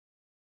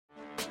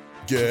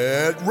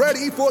Get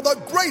ready for the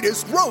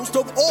greatest roast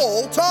of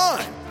all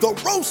time, the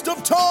Roast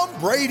of Tom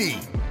Brady,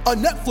 a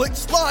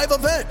Netflix live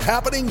event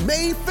happening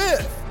May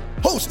 5th.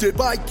 Hosted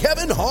by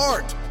Kevin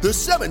Hart, the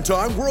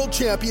 7-time world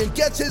champion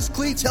gets his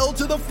cleats held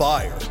to the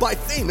fire by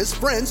famous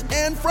friends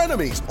and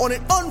frenemies on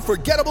an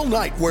unforgettable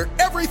night where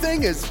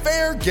everything is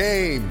fair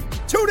game.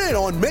 Tune in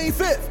on May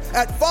 5th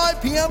at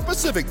 5 p.m.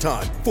 Pacific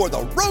time for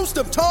the Roast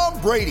of Tom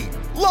Brady,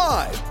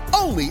 live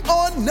only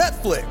on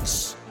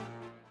Netflix.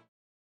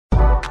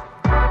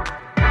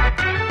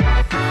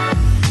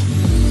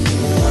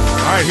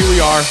 All right, here we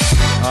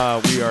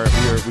are.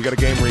 We got a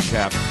game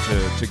recap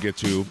to get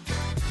to.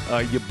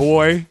 Your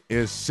boy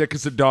is sick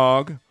as a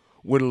dog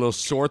with a little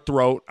sore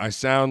throat. I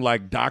sound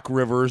like Doc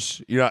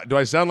Rivers. You know, do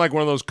I sound like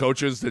one of those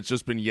coaches that's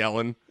just been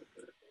yelling?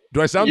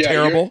 Do I sound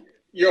terrible?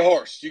 You're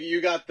hoarse.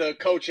 You got the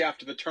coach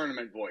after the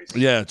tournament voice.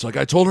 Yeah, it's like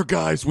I told her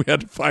guys we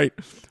had to fight.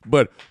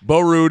 But Bo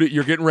Rude,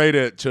 you're getting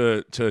ready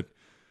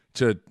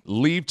to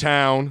leave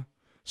town.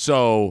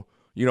 So,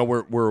 you know,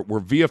 we're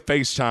via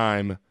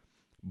FaceTime,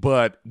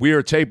 but we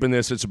are taping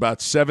this. It's about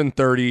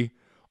 7:30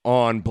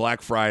 on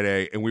Black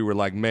Friday, and we were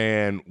like,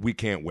 man, we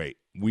can't wait.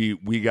 We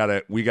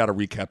gotta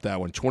recap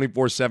that one.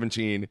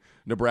 24-17,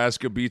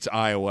 Nebraska beats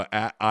Iowa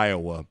at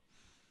Iowa.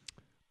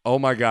 Oh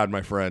my God,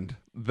 my friend.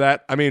 I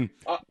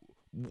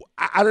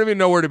don't even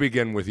know where to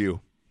begin with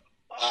you.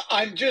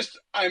 I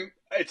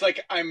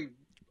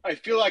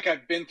feel like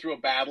I've been through a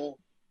battle,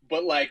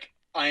 but like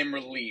I am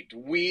relieved.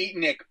 We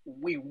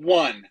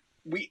won.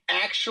 We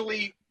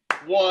actually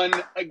won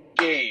a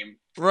game.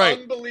 Right.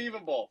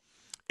 Unbelievable.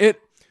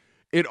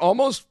 It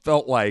almost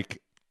felt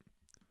like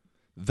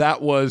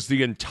that was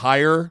the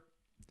entire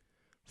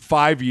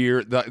 5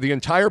 year, the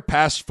entire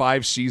past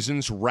 5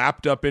 seasons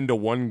wrapped up into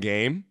one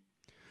game.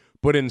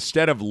 But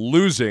instead of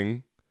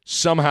losing,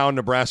 somehow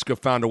Nebraska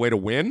found a way to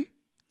win.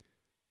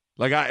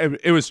 Like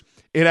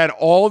it had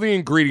all the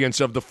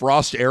ingredients of the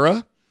Frost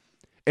era,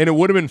 and it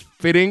would have been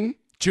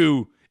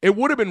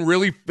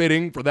really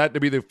fitting for that to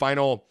be the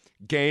final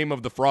game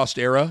of the Frost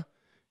era.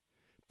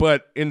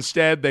 But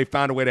instead, they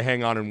found a way to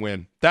hang on and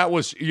win. That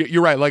was,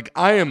 you're right. Like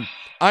I am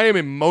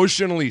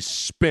emotionally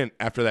spent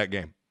after that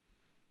game.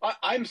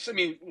 I'm so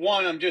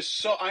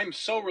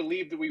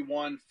relieved that we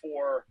won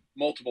for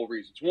multiple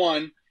reasons.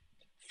 One,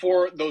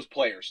 for those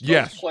players.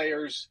 Those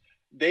players,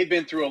 they've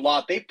been through a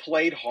lot. They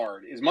played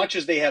hard. As much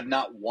as they have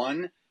not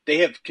won, they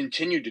have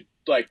continued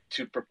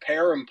to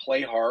prepare and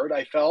play hard,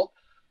 I felt.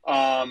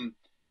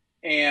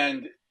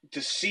 And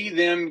to see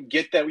them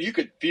get that, you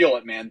could feel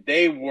it, man.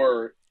 They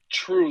were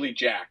truly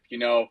jacked. You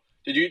know,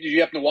 did you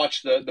happen to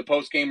watch the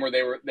post game where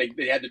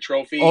they had the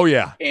trophy? Oh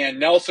yeah. And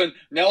Nelson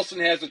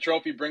has the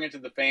trophy, bring it to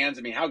the fans.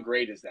 I mean, how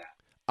great is that?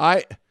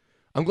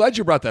 I'm glad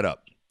you brought that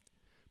up,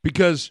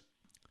 because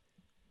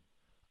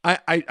I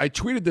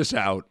tweeted this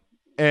out,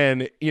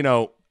 and you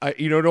know, I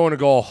don't want to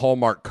go all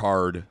Hallmark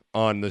card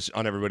on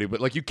everybody, but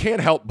like you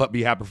can't help but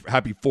be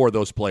happy for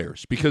those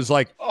players, because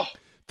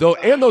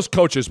and those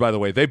coaches, by the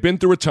way, they've been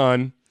through a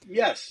ton.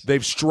 Yes.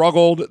 They've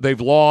struggled.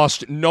 They've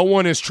lost. No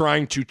one is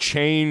trying to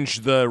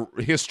change the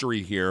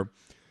history here.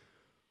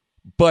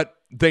 But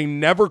they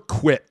never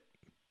quit.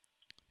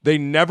 They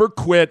never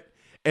quit,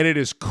 and it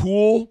is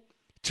cool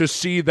to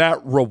see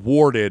that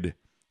rewarded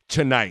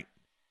tonight.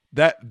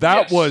 That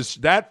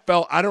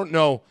felt, I don't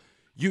know,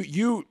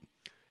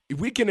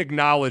 we can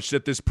acknowledge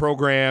that this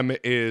program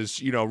is,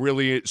 you know,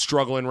 really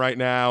struggling right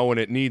now, and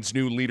it needs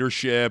new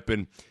leadership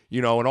and,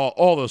 you know, and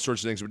all those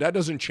sorts of things. But that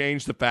doesn't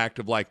change the fact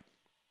of like,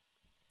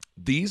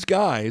 these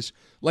guys,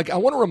 like, I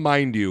want to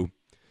remind you,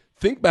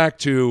 think back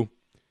to,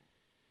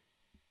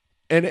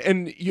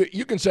 and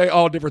you can say,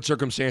 oh, different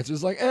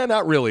circumstances, like,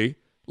 not really,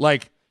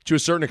 like, to a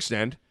certain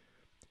extent.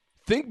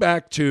 Think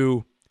back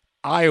to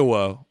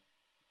Iowa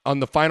on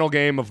the final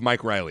game of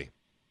Mike Riley.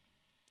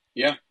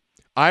 Yeah.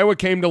 Iowa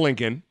came to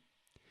Lincoln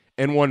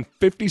and won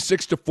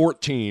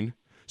 56-14,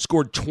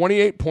 scored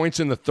 28 points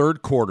in the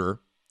third quarter.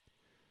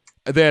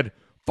 They had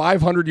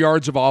 500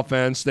 yards of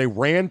offense. They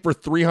ran for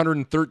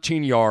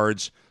 313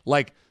 yards.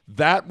 Like,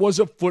 that was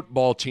a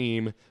football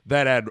team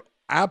that had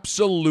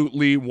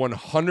absolutely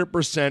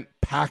 100%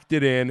 packed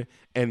it in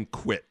and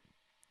quit.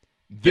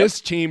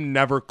 This team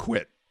never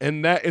quit.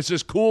 And that it's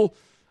just cool.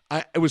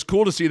 It was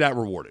cool to see that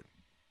rewarded.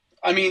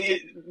 I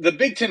mean, the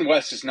Big Ten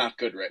West is not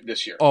good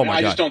this year. Oh my God.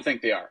 I just don't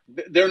think they are.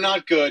 They're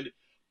not good.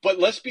 But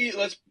let's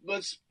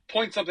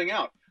point something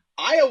out.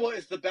 Iowa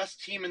is the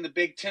best team in the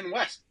Big Ten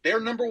West. They're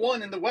number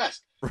one in the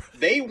West.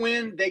 They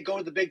win, they go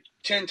to the Big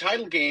Ten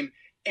title game,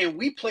 and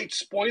we played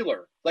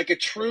spoiler, like a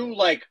true,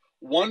 like,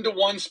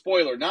 1-to-1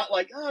 spoiler. Not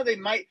like, they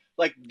might,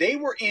 like, they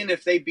were in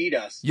if they beat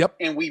us. Yep.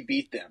 And we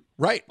beat them.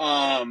 Right.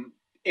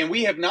 And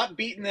we have not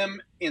beaten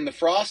them in the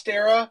Frost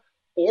era,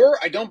 or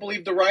I don't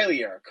believe the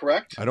Riley era,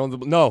 correct? I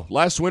don't know.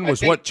 Last win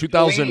was what,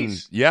 2000?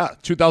 Delaney's. Yeah,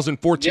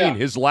 2014. Yeah.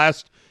 His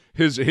last,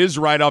 his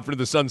ride off into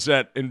the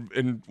sunset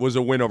and was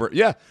a win over.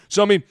 Yeah.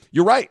 So I mean,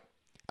 you're right.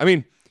 I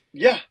mean,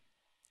 yeah.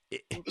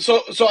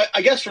 So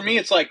I guess for me,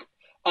 it's like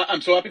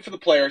I'm so happy for the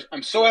players.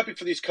 I'm so happy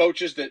for these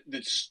coaches that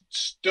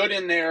stood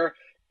in there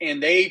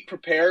and they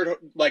prepared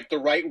like the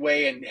right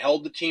way and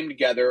held the team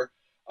together.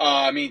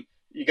 I mean,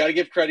 you got to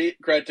give credit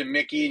to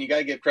Mickey, and you got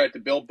to give credit to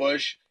Bill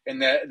Bush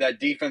and that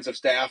defensive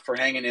staff for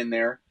hanging in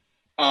there.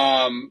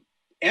 And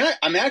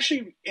I'm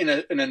actually in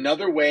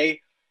another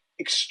way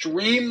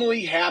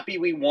extremely happy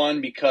we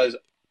won, because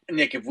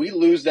Nick, if we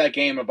lose that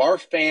game, of our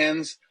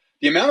fans,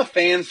 the amount of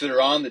fans that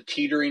are on the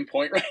teetering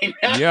point right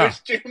now, there's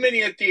too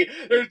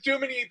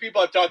many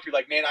people I've talked to,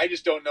 like, man, I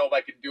just don't know if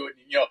I can do it.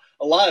 You know,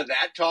 a lot of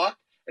that talk,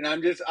 and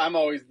I'm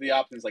always the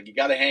optimist, like, you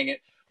got to hang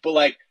it. But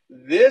like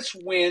this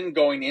win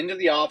going into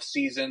the off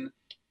season,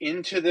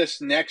 into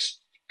this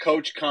next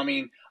coach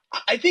coming,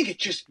 I think it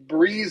just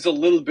breathes a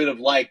little bit of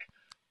like,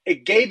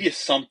 it gave you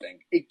something.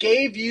 It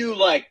gave you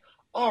like,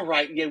 all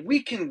right, yeah,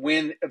 we can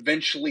win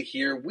eventually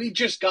here. We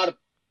just got to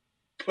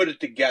put it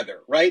together,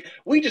 right?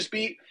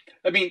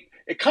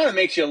 It kind of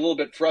makes you a little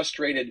bit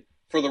frustrated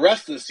for the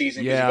rest of the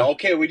season. Yeah. You go,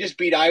 okay, we just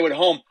beat Iowa at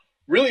home.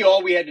 Really,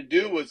 all we had to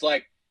do was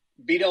like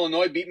beat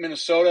Illinois, beat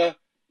Minnesota,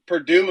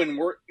 Purdue, and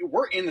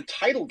we're in the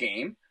title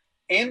game,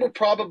 and we're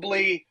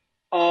probably,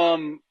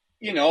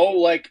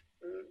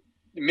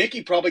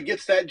 Mickey probably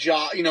gets that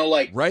job.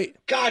 Right.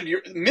 God,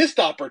 your missed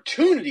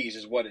opportunities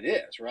is what it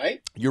is,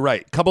 right? You're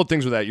right. A couple of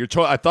things with that.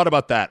 I thought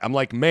about that. I'm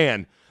like,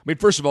 man. I mean,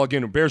 first of all,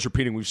 again, it bears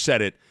repeating. We've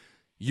said it.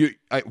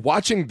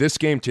 Watching this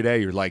game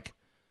today, you're like,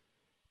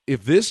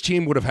 if this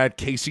team would have had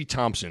Casey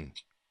Thompson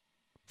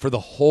for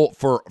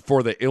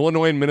the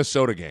Illinois and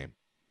Minnesota game,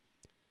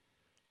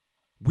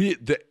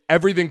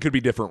 everything could be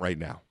different right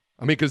now.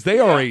 I mean, because they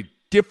are a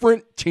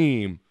different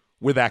team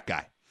with that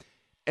guy.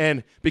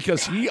 And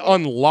because he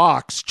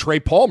unlocks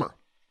Trey Palmer.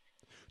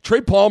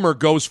 Trey Palmer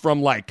goes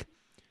from like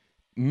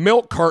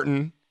milk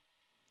carton,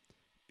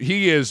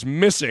 he is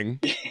missing,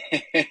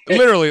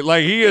 literally,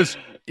 like he is,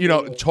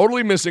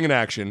 totally missing in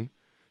action,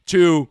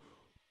 to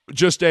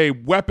just a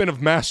weapon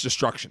of mass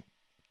destruction.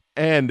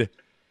 And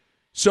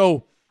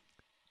so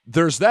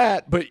there's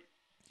that. But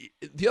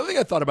the other thing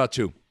I thought about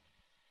too,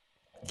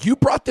 you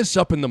brought this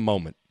up in the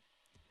moment.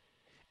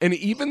 And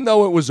even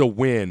though it was a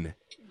win,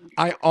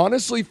 I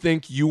honestly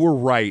think you were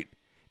right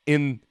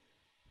do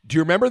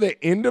you remember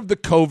the end of the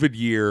COVID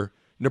year,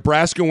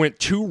 Nebraska went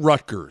to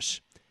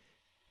Rutgers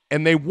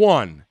and they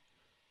won,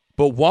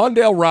 but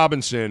Wan'Dale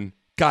Robinson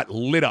got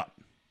lit up.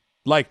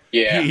 Like,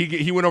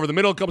 he went over the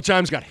middle a couple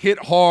times, got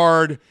hit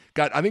hard,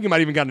 I think he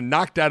might even gotten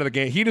knocked out of the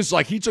game.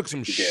 He took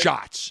some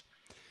shots.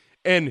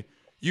 And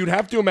you'd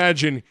have to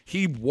imagine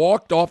he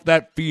walked off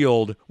that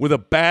field with a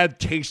bad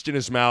taste in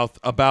his mouth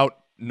about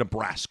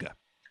Nebraska.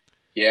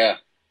 Yeah.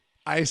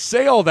 I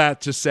say all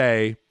that to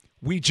say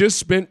we just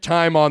spent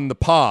time on the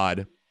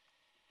pod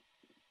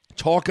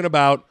talking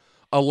about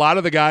a lot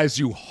of the guys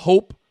you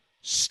hope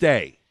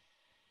stay.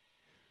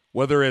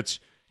 Whether it's,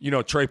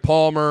 Trey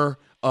Palmer,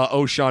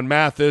 O'Shawn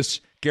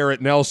Mathis, Garrett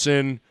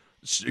Nelson,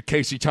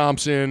 Casey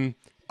Thompson.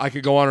 I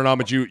could go on and on,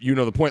 but you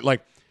know the point.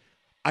 Like,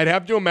 I'd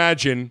have to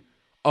imagine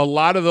a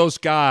lot of those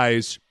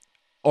guys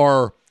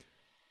are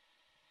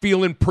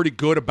feeling pretty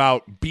good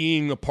about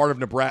being a part of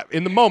Nebraska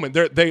in the moment.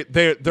 Their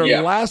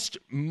last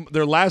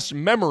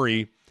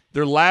memory,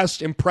 their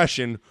last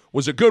impression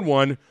was a good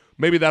one.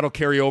 Maybe that'll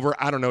carry over.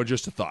 I don't know.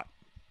 Just a thought.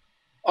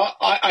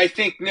 I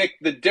think, Nick,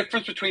 the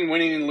difference between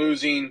winning and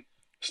losing,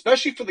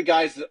 especially for the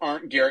guys that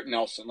aren't Garrett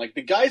Nelson, like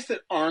the guys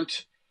that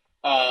aren't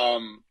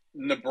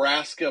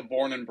Nebraska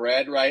born and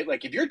bred, right?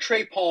 Like if you're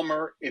Trey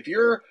Palmer, if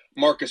you're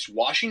Marcus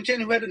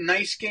Washington, who had a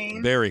nice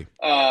game,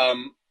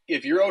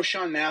 if you're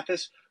O'Shawn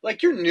Mathis,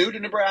 like you're new to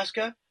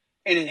Nebraska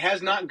and it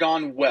has not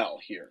gone well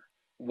here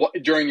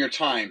during your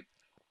time.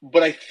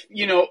 But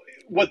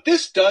what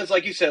this does,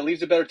 like you said, it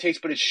leaves a better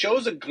taste, but it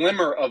shows a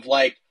glimmer of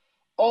like,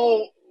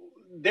 oh,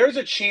 there's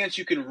a chance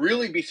you can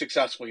really be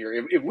successful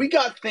here. If we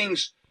got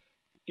things,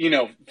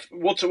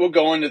 we'll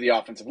go into the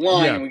offensive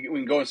line and we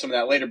can go into some of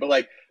that later, but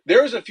like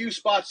there's a few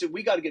spots that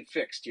we got to get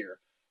fixed here.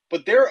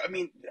 But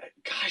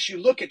you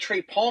look at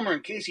Trey Palmer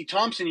and Casey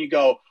Thompson, you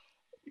go,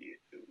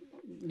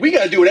 we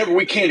got to do whatever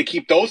we can to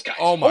keep those guys.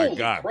 Oh, my Holy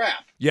God.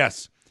 crap.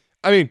 Yes.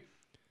 I mean,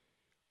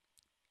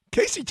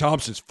 Casey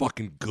Thompson's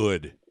fucking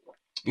good.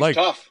 He's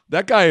tough.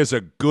 That guy is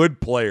a good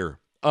player.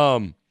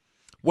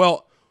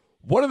 Well,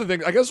 one of the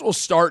things, I guess we'll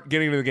start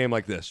getting into the game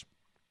like this.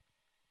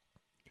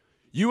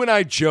 You and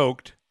I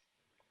joked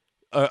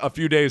a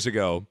few days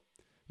ago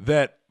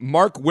that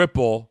Mark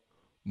Whipple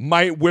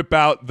might whip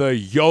out the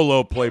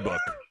YOLO playbook.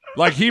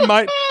 Like he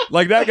might,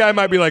 like that guy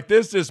might be like,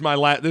 this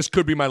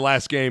could be my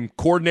last game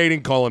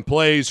coordinating, calling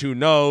plays. Who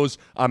knows?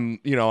 I'm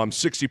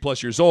 60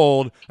 plus years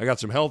old. I got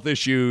some health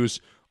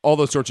issues, all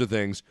those sorts of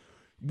things.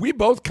 We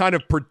both kind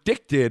of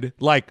predicted,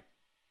 like,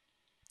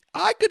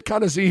 I could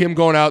kind of see him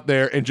going out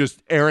there and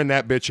just airing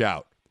that bitch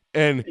out.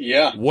 And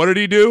what did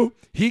he do?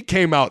 He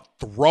came out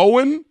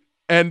throwing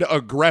and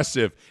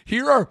aggressive.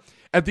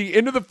 At the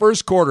end of the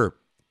first quarter,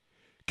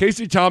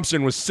 Casey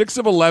Thompson was 6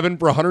 of 11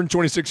 for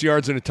 126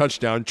 yards and a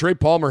touchdown. Trey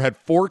Palmer had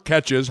 4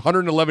 catches,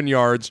 111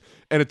 yards,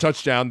 and a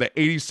touchdown, the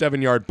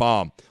 87-yard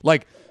bomb.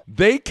 Like,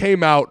 they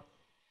came out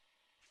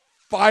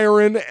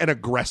firing and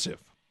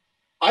aggressive.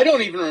 I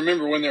don't even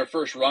remember when their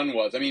first run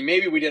was. I mean,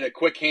 maybe we did a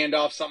quick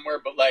handoff somewhere,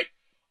 but like,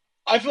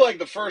 I feel like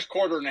the first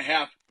quarter and a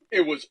half,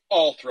 it was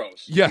all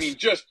throws. Yes. I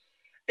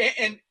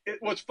mean,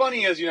 what's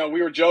funny is,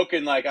 we were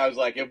joking. Like, I was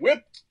like, if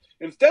Whip,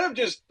 instead of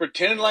just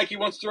pretending like he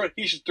wants to throw it,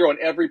 he should throw it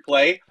every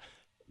play.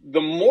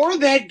 The more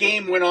that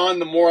game went on,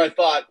 the more I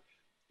thought,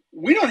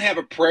 we don't have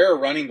a prayer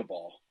running the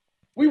ball.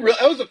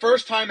 That was the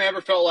first time I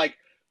ever felt like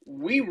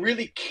we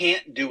really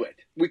can't do it.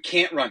 We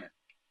can't run it.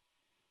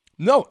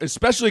 No,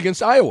 especially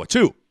against Iowa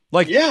too.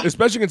 Like, yeah.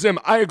 Especially against them.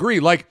 I agree.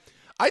 Like,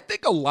 I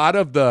think a lot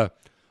of the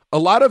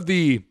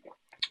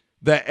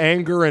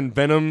anger and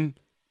venom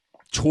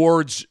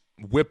towards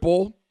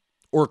Whipple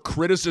or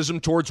criticism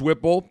towards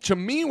Whipple, to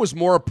me, was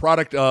more a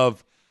product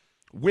of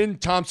when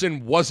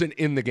Thompson wasn't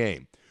in the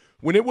game.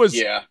 When it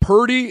was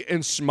Purdy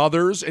and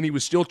Smothers and he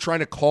was still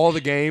trying to call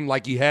the game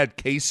like he had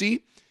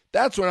Casey,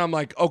 that's when I'm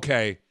like,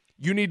 okay,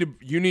 you need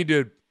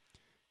to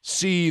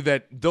see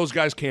that those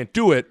guys can't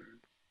do it.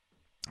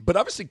 But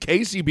obviously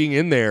Casey being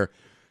in there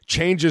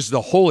changes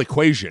the whole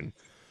equation.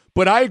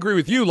 But I agree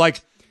with you.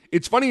 Like,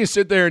 it's funny you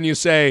sit there and you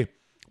say,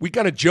 we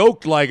kind of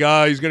joked like,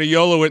 he's going to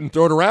YOLO it and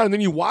throw it around. And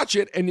then you watch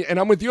it, and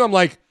I'm with you. I'm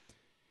like,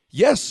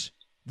 yes,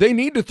 they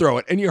need to throw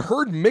it. And you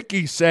heard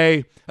Mickey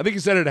say, I think he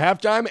said it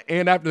at halftime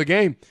and after the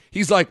game,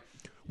 he's like,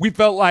 we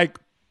felt like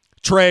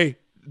Trey,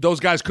 those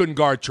guys couldn't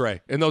guard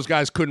Trey, and those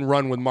guys couldn't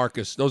run with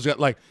Marcus.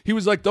 He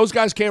was like, those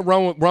guys can't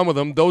run with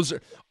them.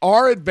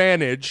 Our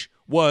advantage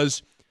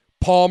was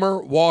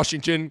Palmer,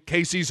 Washington,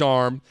 Casey's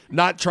arm,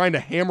 not trying to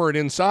hammer it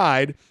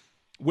inside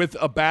with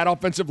a bad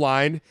offensive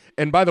line.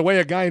 And by the way,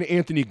 a guy in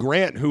Anthony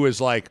Grant who is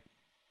like,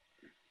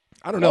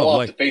 I don't know, off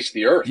like the face of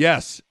the earth.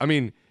 Yes, I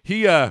mean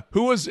he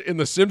who was in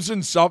the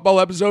Simpsons softball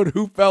episode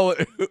who fell?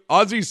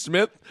 Ozzie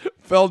Smith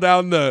fell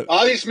down the.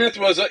 Ozzie Smith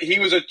was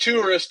a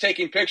tourist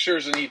taking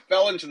pictures and he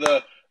fell into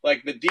the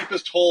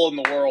deepest hole in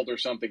the world or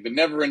something, the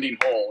never-ending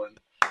hole. And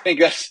I think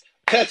that's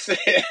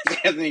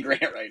Anthony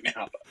Grant right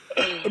now.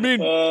 I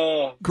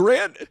mean,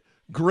 Grant.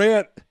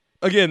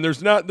 Again,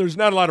 there's not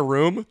a lot of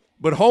room.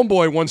 But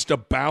homeboy wants to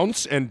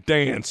bounce and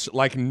dance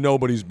like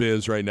nobody's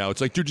biz right now.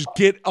 It's like, dude, just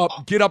get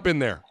up in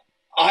there.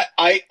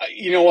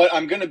 You know what?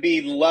 I'm going to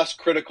be less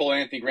critical of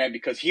Anthony Grant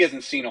because he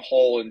hasn't seen a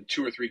hole in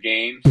 2 or 3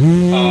 games.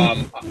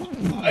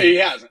 He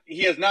hasn't.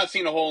 He has not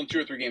seen a hole in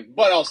 2 or 3 games.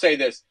 But I'll say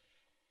this: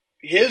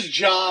 his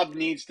job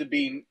needs to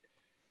be.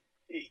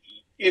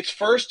 It's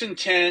 1st and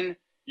 10.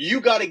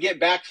 You got to get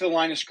back to the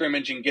line of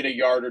scrimmage and get a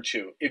yard or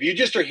 2. If you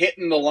just are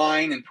hitting the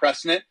line and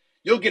pressing it,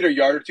 you'll get a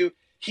yard or 2.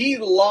 He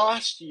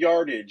lost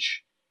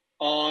yardage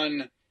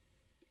on,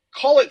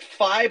 call it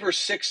 5 or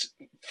 6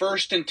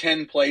 1st and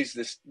 10 plays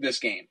this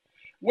game.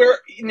 Where,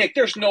 Nick,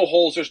 there's no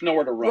holes, there's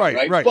nowhere to run,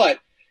 right? But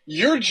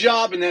your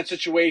job in that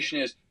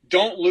situation is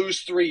don't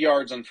lose 3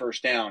 yards on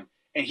 1st down.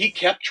 And he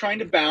kept trying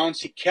to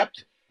bounce. He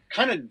kept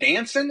kind of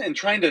dancing and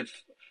trying to,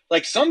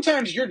 like,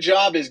 sometimes your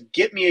job is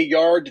get me a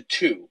yard to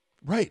 2.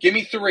 Right. Give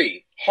me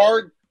 3.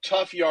 Hard,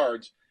 tough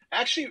yards.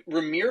 Actually,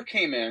 Ramir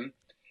came in.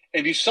 And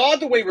if you saw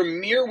the way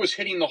Ramir was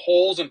hitting the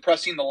holes and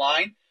pressing the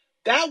line,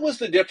 that was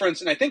the difference.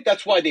 And I think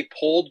that's why they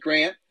pulled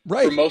Grant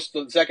for most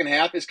of the second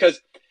half, is because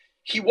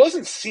he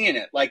wasn't seeing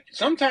it. Like,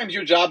 sometimes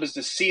your job is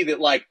to see that,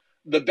 like,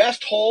 the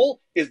best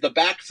hole is the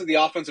backs of the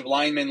offensive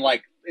linemen,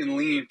 like, in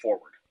leaning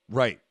forward.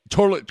 Right.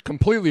 Totally,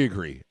 completely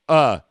agree.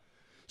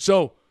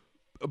 So,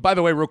 by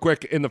the way, real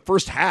quick, in the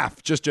first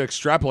half, just to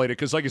extrapolate it,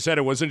 because like I said,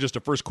 it wasn't just a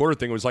first quarter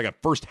thing. It was like a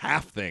first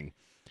half thing.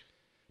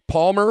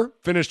 Palmer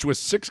finished with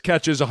 6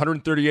 catches,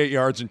 138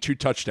 yards, and 2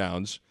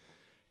 touchdowns.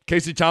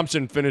 Casey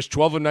Thompson finished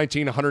 12 of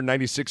 19,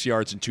 196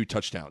 yards, and 2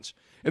 touchdowns.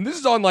 And this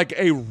is on like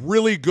a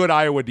really good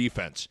Iowa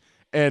defense.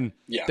 And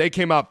they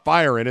came out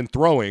firing and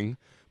throwing.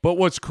 But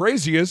what's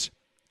crazy is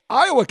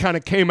Iowa kind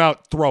of came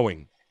out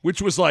throwing,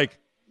 which was like,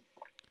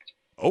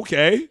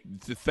 okay,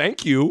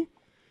 thank you.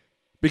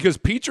 Because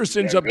Petras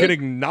ends up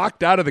getting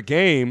knocked out of the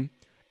game,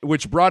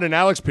 which brought in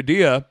Alex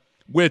Padilla,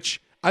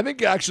 which I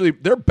think actually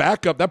their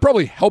backup, that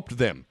probably helped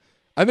them.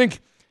 I think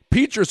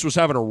Petras was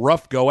having a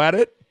rough go at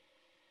it.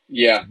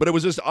 Yeah. But it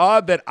was just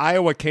odd that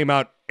Iowa came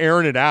out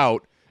airing it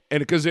out. And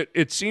because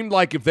it seemed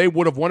like if they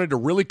would have wanted to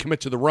really commit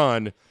to the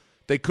run,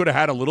 they could have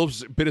had a little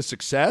bit of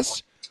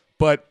success.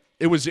 But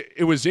it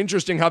was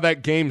interesting how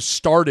that game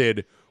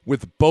started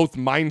with both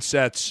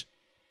mindsets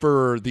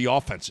for the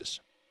offenses.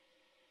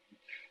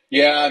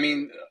 Yeah, I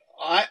mean,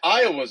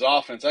 Iowa's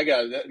offense,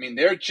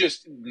 they're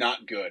just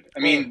not good. I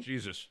mean,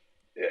 Jesus.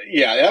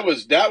 Yeah, that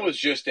was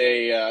just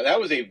that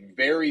was a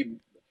very, I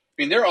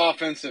mean, their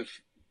offensive,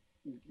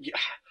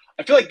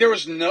 I feel like there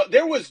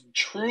was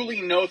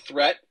truly no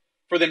threat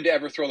for them to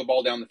ever throw the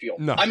ball down the field.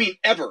 No. I mean,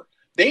 ever.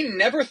 They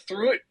never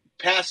threw it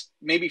past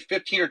maybe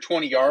 15 or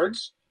 20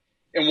 yards,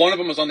 and one of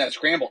them was on that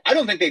scramble. I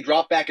don't think they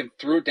dropped back and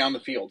threw it down the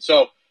field.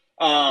 So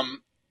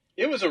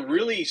it was a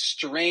really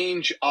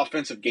strange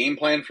offensive game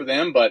plan for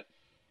them. But,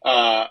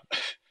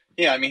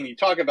 yeah, I mean, you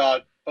talk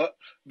about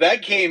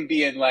that game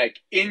being like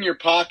in your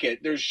pocket.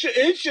 We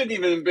shouldn't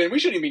even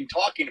be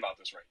talking about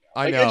this right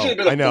now. I know. It should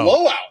have been a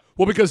blowout.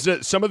 Well,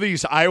 because some of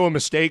these Iowa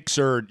mistakes,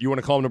 or you want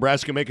to call them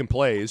Nebraska making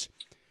plays,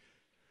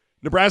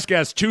 Nebraska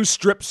has 2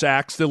 strip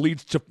sacks that lead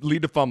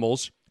to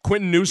fumbles.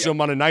 Quentin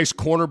Newsom on a nice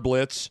corner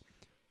blitz.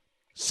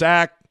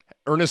 Sack.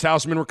 Ernest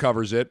Hausman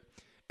recovers it.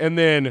 And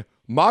then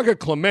Maga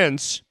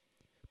Clements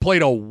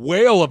played a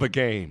whale of a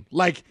game.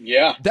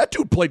 That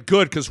dude played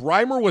good because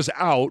Reimer was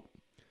out.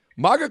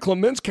 Maga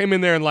Clements came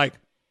in there and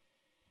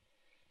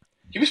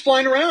he was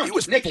flying around. He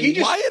was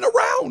flying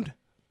around.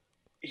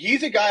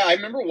 He's a guy, I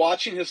remember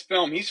watching his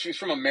film. He's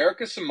from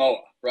America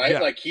Samoa, right?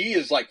 Yeah. He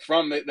is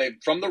from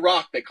the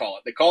Rock, they call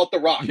it. They call it the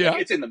Rock. Yeah.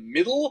 It's in the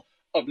middle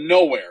of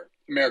nowhere,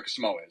 America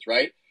Samoa is,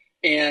 right?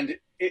 And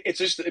it's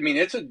just,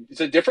 it's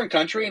a different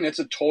country, and it's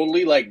a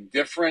totally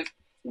different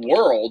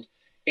world.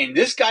 And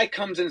this guy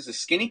comes in as a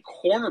skinny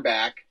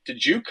cornerback to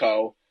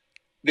JUCO.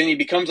 Then he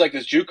becomes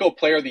this JUCO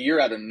player of the year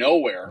out of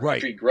nowhere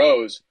after he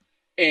grows.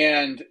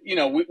 And,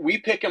 we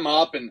pick him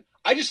up, and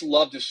I just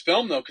loved his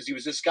film, though, because he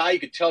was this guy, you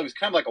could tell he was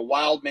kind of like a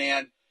wild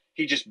man.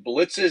 He just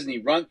blitzes and he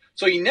runs.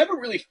 So he never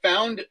really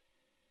found,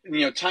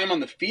 time on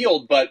the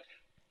field. But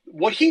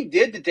what he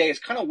did today is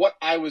kind of what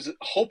I was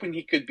hoping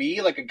he could be,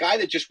 a guy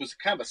that just was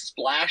kind of a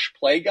splash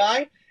play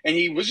guy. And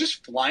he was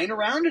just flying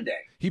around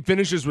today. He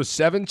finishes with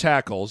 7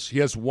 tackles. He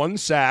has 1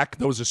 sack.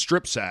 That was a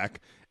strip sack.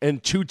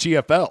 And 2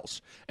 TFLs.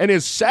 And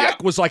his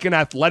sack was an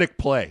athletic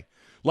play.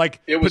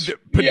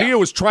 Padilla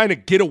was trying to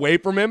get away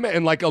from him,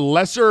 and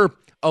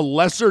a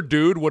lesser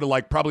dude would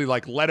have probably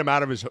let him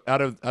out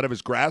of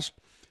his grasp.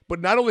 But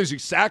not only does he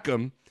sack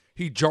him,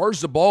 he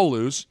jars the ball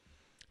loose.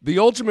 The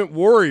Ultimate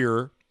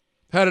Warrior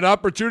had an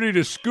opportunity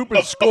to scoop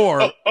and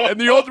score, and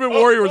the Ultimate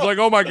Warrior was like,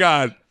 "Oh my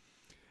god!"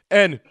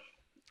 And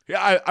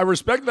I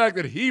respect the fact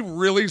that he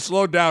really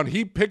slowed down.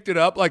 He picked it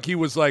up like he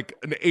was an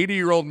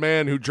 80-year-old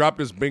man who dropped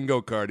his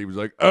bingo card. He was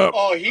like, he was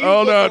looking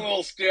a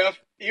little stiff.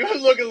 He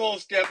was looking a little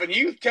stiff, and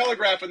he was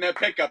telegraphing that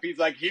pickup. He's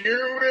like, "Here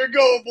we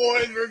go,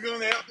 boys. We're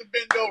going to have to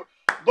bend over."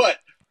 But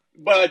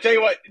I tell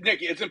you what,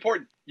 Nick, it's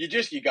important. You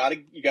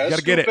gotta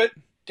scoop get it.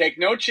 Take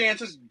no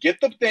chances.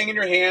 Get the thing in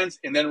your hands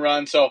and then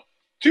run. So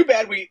too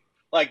bad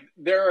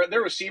their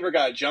receiver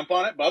got a jump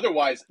on it, but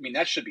otherwise,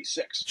 that should be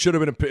 6. It should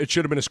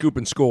have been a scoop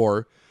and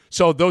score.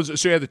 So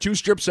you had the 2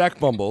 strip sack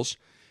fumbles.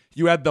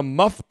 You had the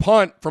muff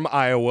punt from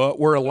Iowa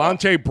where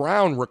Alante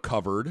Brown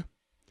recovered,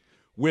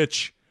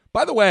 which,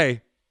 by the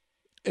way,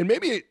 and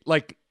maybe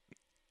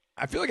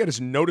I feel like I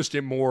just noticed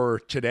it more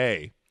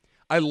today.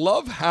 I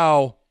love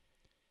how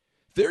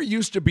there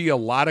used to be a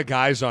lot of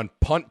guys on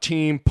punt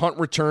team, punt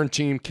return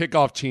team,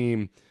 kickoff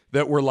team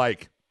that were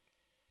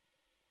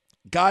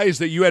guys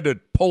that you had to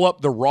pull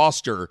up the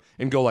roster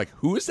and go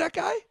who is that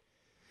guy?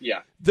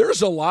 Yeah.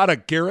 There's a lot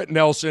of Garrett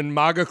Nelson,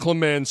 Maga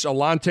Clements,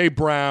 Alante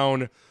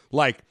Brown.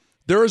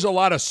 There's a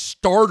lot of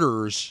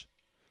starters,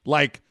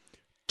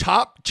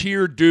 top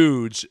tier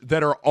dudes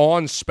that are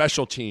on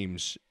special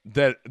teams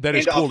that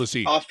is cool to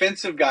see.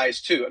 Offensive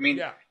guys too.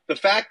 The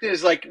fact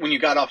is when you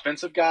got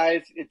offensive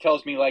guys, it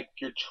tells me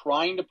you're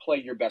trying to play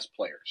your best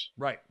players.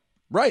 Right.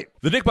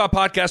 The Nick Bob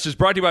Podcast is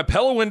brought to you by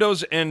Pella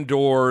Windows and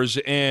Doors,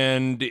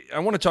 and I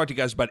want to talk to you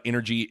guys about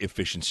energy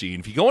efficiency.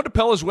 And if you go into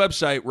Pella's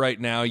website right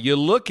now, you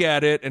look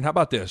at it, and how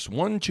about this?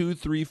 1, 2,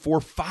 3,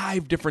 4,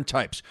 5 different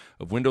types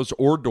of windows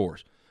or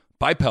doors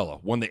by Pella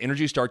won the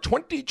Energy Star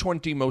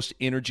 2020 Most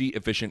Energy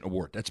Efficient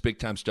Award. That's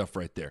big-time stuff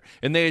right there.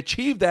 And they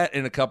achieved that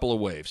in a couple of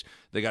ways.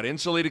 They got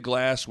insulated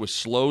glass, which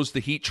slows the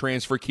heat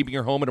transfer, keeping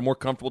your home at a more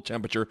comfortable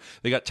temperature.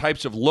 They got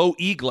types of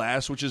low-E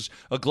glass, which is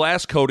a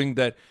glass coating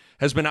that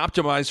has been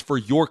optimized for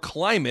your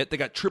climate. They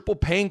got triple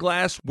pane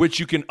glass, which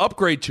you can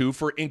upgrade to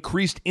for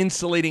increased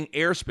insulating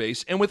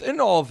airspace. And within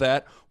all of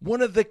that,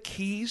 one of the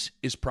keys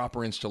is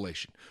proper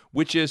installation,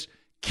 which is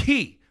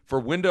key for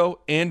window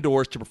and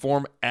doors to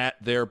perform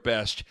at their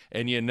best.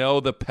 And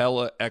the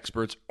Pella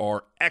experts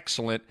are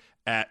excellent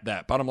at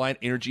that. Bottom line,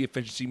 energy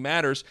efficiency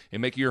matters in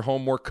making your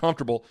home more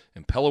comfortable,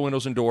 and Pella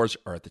windows and doors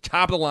are at the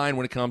top of the line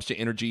when it comes to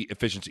energy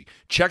efficiency.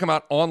 Check them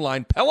out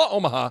online,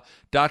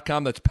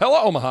 PellaOmaha.com. That's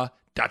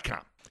PellaOmaha.com.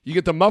 You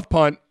get the muff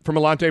punt from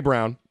Alante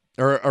Brown,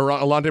 or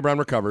Alante Brown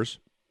recovers.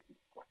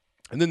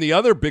 And then the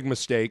other big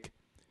mistake,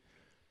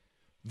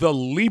 the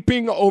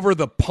leaping over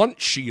the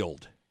punt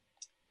shield.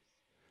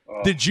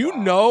 Did you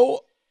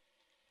know?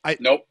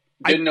 Nope.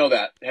 Didn't know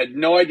that. Had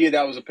no idea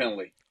that was a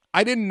penalty.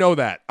 I didn't know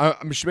that.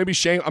 Maybe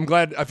Shane, I'm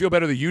glad. I feel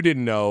better that you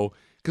didn't know,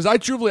 because I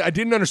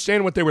didn't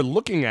understand what they were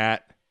looking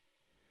at.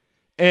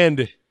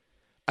 And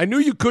I knew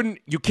you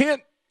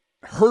can't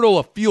hurdle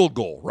a field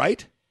goal,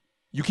 right?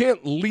 You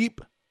can't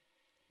leap.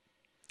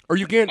 Or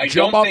you can't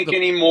jump off. I don't think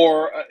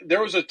anymore.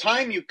 There was a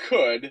time you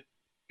could,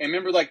 and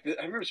remember, I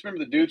remember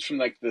the dudes from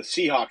the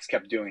Seahawks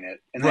kept doing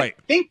it, and right.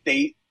 I think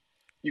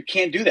you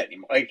can't do that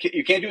anymore.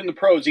 You can't do it in the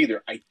pros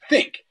either. I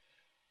think,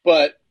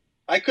 but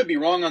I could be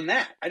wrong on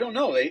that. I don't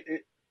know. I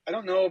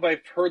don't know if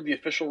I've heard the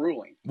official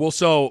ruling. Well,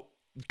 so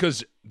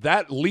because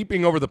that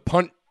leaping over the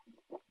punt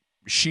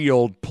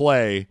shield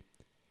play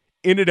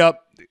ended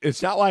up,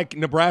 it's not like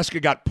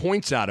Nebraska got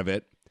points out of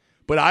it.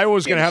 But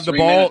Iowa's going to have the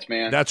ball. Minutes,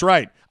 man. That's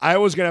right.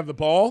 Iowa's going to have the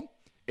ball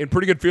in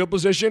pretty good field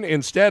position.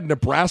 Instead,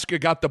 Nebraska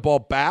got the ball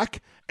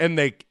back, and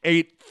they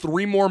ate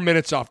 3 more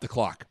minutes off the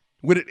clock,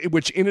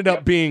 which ended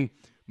up being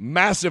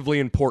massively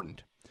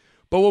important.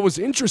 But what was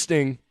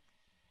interesting,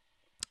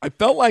 I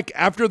felt like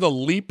after the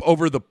leap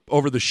over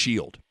the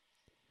shield,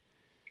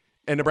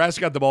 and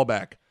Nebraska got the ball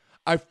back,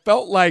 I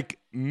felt like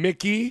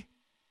Mickey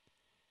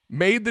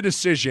made the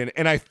decision,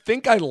 and I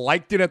think I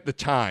liked it at the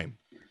time.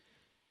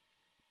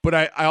 But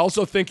I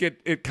also think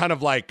it kind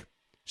of like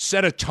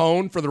set a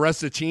tone for the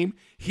rest of the team.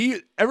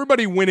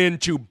 Everybody went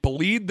into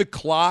bleed the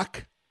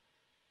clock,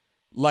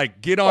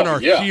 like get on our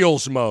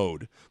heels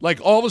mode.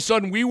 Like all of a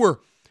sudden we were,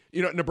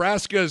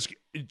 Nebraska's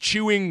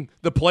chewing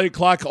the play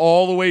clock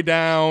all the way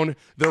down.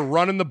 They're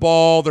running the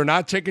ball. They're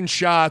not taking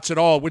shots at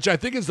all, which I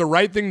think is the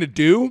right thing to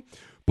do.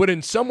 But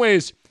in some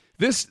ways,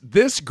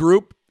 this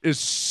group is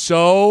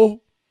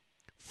so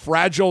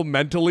fragile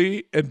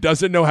mentally and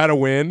doesn't know how to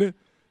win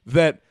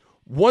that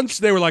once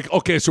they were like,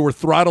 okay, so we're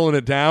throttling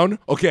it down,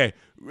 okay,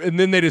 and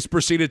then they just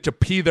proceeded to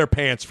pee their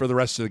pants for the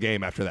rest of the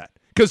game after that.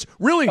 Because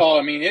really,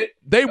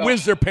 they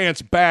whizzed their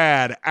pants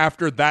bad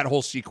after that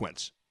whole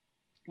sequence.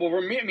 Well,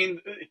 for me,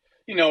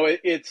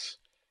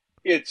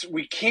 it's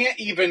we can't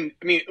even.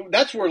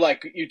 That's where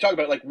like you talk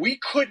about like we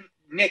couldn't,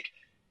 Nick,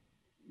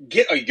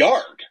 get a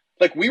yard.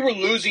 Like we were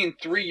losing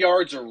 3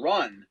 yards a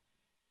run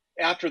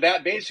after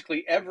that,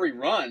 basically every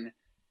run,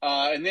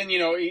 and then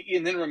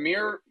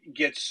Rahmir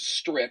gets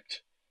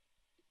stripped.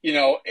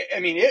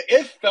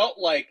 It felt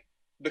like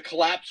the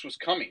collapse was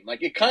coming.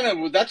 Like it kind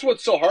of, that's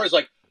what's so hard is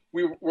like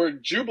we're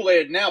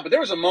jubilated now, but there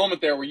was a moment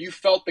there where you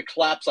felt the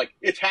collapse, like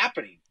it's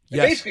happening. It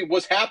basically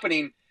was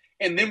happening,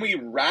 and then we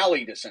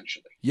rallied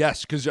essentially.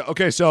 Yes,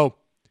 because, so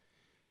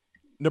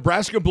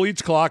Nebraska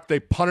bleeds clock, they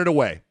punt it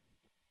away.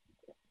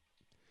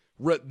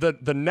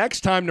 The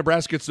next time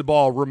Nebraska gets the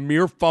ball,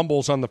 Rahmir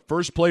fumbles on the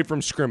first play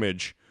from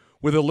scrimmage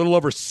with a little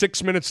over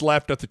 6 minutes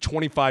left at the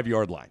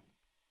 25-yard line.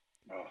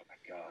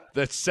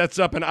 That sets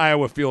up an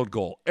Iowa field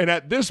goal. And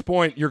at this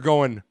point, you're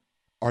going,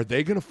 are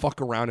they going to fuck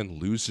around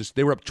and lose this?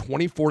 They were up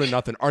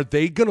 24-0. Are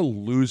they going to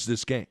lose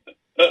this game?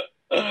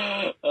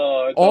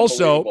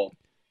 Also,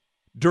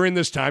 during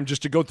this time,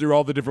 just to go through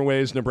all the different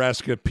ways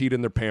Nebraska peed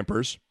in their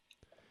Pampers,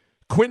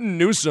 Quentin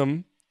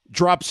Newsom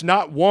drops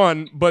not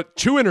one, but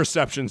 2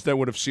 interceptions that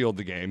would have sealed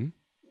the game.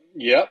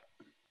 Yep.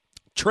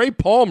 Trey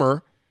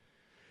Palmer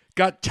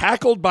got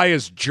tackled by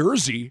his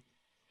jersey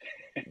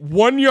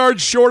 1 yard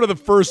short of the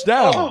first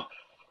down. Oh.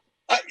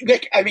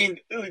 Nick,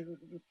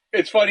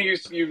 it's funny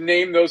you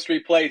named those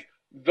 3 plays.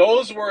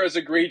 Those were as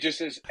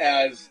egregious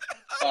as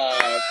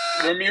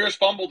Rahmir's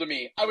fumble to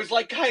me. I was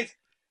like, guys,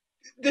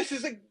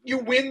 you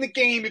win the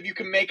game if you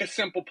can make a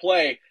simple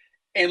play.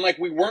 And like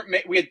we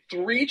had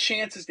 3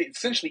 chances to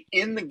essentially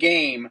end the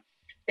game,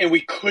 and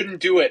we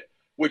couldn't do it.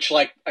 Which,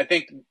 like, I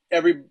think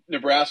every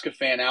Nebraska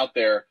fan out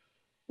there,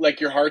 like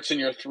your heart's in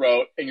your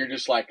throat, and you're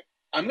just like,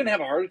 I'm gonna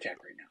have a heart attack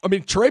right now.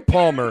 Trey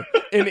Palmer,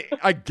 and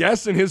I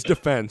guess in his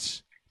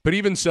defense. But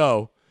even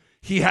so,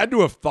 he had to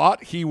have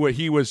thought he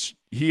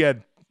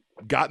had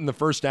gotten the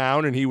first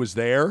down and he was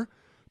there.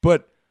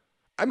 But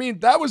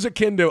that was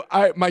akin to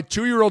my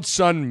 2-year-old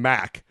son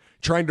Mac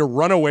trying to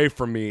run away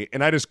from me,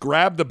 and I just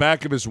grab the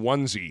back of his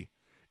onesie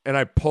and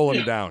I pull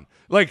him down.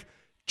 Like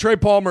Trey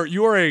Palmer,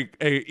 you are a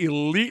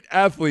elite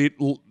athlete,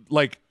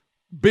 like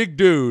big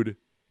dude,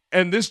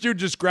 and this dude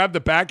just grabbed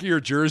the back of your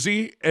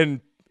jersey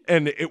and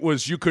it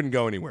was, you couldn't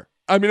go anywhere.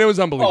 It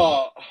was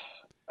unbelievable.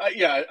 I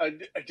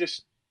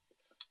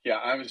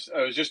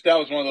was just, that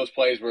was one of those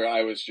plays where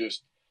I'm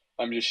just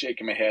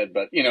shaking my head.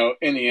 But,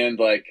 in the end,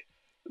 like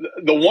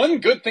the one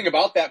good thing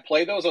about that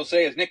play, though, as I'll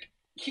say, is Nick,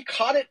 he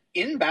caught it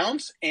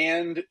inbounds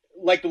and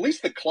like at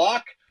least the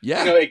clock,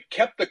 it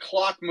kept the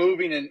clock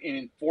moving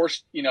and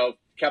forced,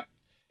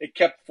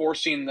 kept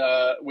forcing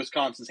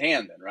Wisconsin's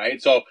hand then,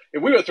 right? So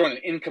if we would have thrown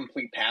an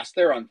incomplete pass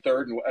there on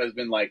third and has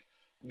been like,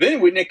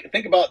 then Nick,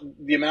 think about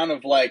the amount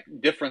of like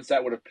difference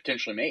that would have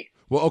potentially made.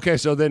 Well, okay,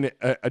 so then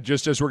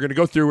just as we're going to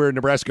go through where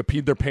Nebraska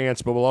peed their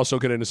pants, but we'll also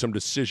get into some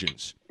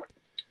decisions.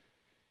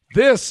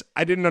 This,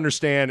 I didn't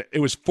understand.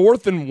 It was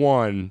 4th and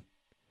 1,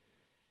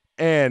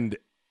 and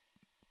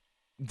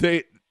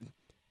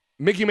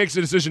Mickey makes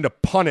the decision to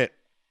punt it.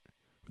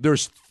 They're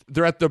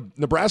at their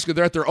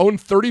own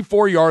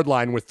 34-yard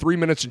line with 3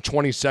 minutes and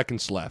 20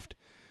 seconds left.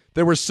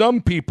 There were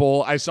some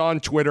people I saw on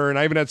Twitter, and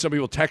I even had some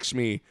people text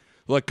me,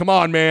 like, come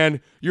on,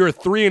 man, you're a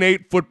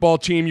 3-8 football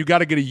team. You got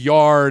to get a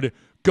yard.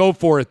 Go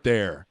for it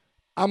there.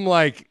 I'm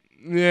like,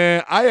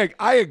 yeah,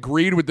 I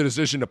agreed with the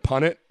decision to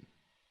punt it.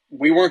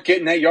 We weren't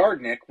getting that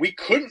yard, Nick. We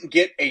couldn't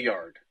get a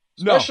yard,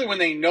 especially when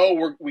they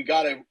know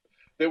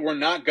that we're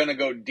not going to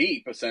go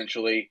deep.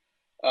 Essentially,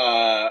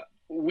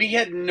 we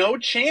had no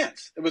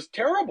chance. It was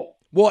terrible.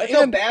 Well, that's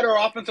how bad our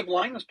offensive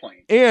line was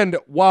playing. And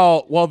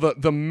while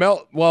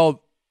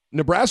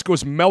Nebraska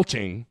was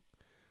melting,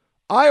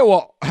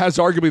 Iowa has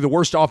arguably the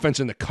worst offense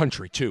in the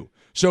country too.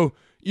 So,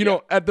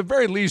 at the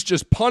very least,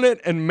 just punt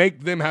it and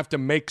make them have to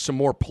make some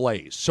more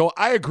plays. So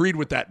I agreed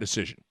with that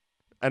decision.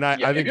 And I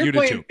think you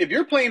did too. If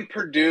you're playing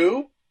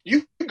Purdue,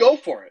 you can go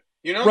for it.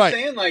 You know what I'm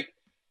saying? Like,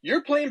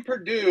 you're playing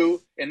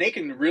Purdue and they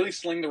can really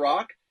sling the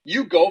rock.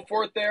 You go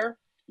for it there.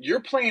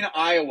 You're playing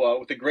Iowa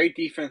with a great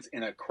defense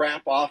and a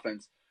crap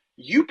offense.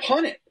 You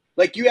punt it.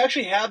 Like, you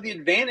actually have the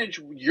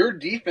advantage, your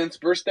defense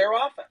versus their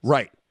offense.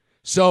 Right.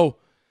 So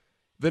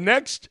the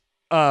next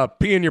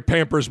pee in your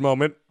Pampers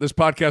moment, this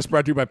podcast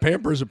brought to you by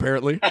Pampers,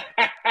 apparently.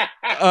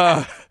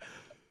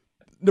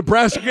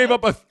 Nebraska gave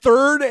up a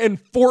 3rd and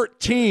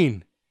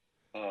 14.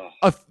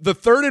 The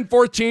 3rd and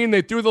 14,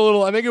 they threw the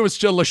little, I think it was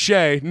to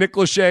Lachey, Nick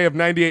Lachey of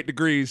 98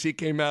 Degrees. He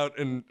came out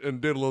and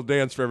did a little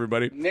dance for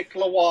everybody. Nick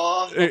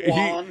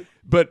Lawan.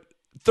 But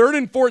 3rd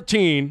and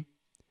 14,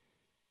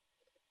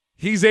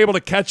 he's able to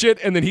catch it,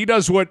 and then he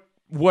does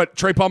what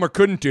Trey Palmer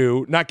couldn't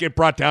do, not get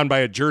brought down by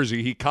a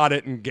jersey. He caught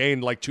it and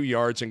gained like 2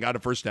 yards and got a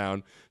first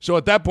down. So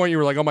at that point, you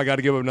were like, oh my God,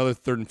 to give up another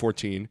 3rd and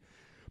 14.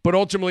 But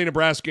ultimately,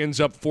 Nebraska ends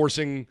up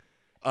forcing,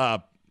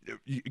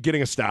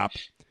 getting a stop.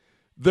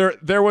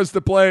 There was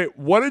the play.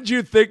 What did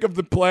you think of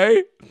the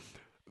play?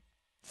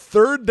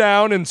 3rd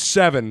down and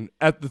 7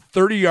 at the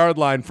 30-yard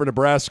line for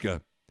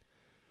Nebraska.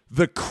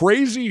 The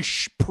crazy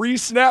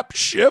pre-snap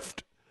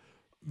shift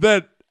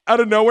that out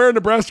of nowhere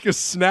Nebraska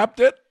snapped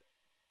it,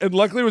 and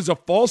luckily it was a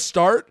false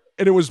start,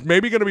 and it was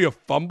maybe going to be a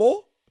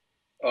fumble.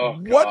 Oh,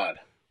 God.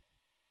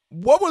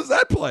 What was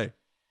that play?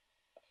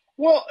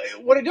 Well,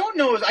 what I don't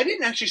know is I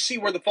didn't actually see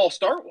where the false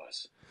start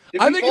was.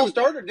 Did we false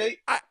start or did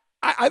they?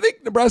 I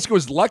think Nebraska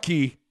was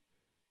lucky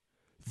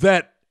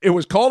that it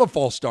was called a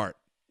false start.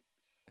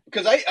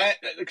 Because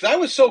I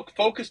was so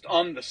focused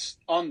on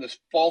the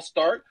false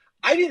start,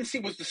 I didn't see,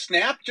 was the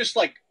snap just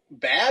like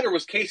bad, or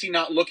was Casey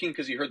not looking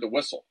because he heard the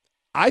whistle?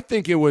 I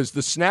think it was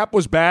the snap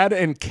was bad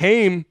and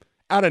came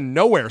out of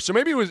nowhere. So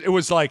maybe it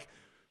was like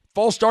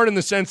false start in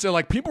the sense that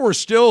like people were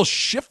still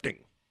shifting.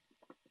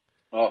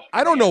 Oh,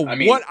 I don't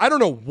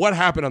know what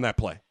happened on that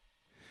play.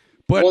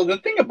 But well, the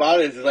thing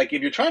about it is like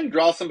if you're trying to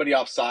draw somebody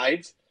off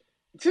sides,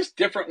 it's just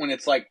different when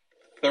it's like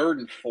 3rd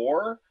and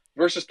 4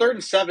 versus 3rd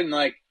and 7.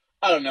 Like,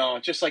 I don't know.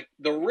 It's just like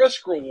the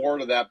risk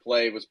reward of that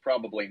play was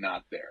probably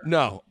not there.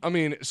 No, I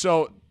mean,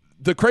 so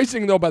the crazy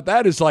thing though about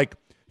that is like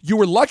you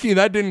were lucky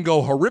that didn't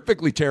go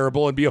horrifically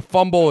terrible and be a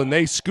fumble and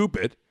they scoop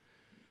it.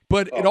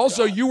 But it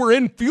also, you were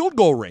in field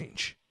goal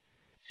range.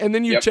 And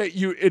then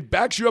it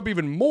backs you up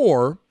even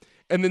more.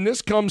 And then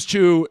this comes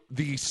to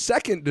the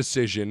second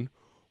decision.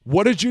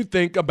 What did you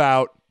think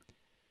about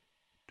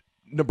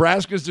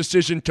Nebraska's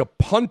decision to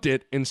punt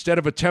it instead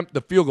of attempt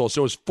the field goal?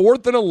 So it was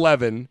 4th and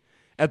 11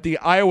 at the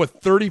Iowa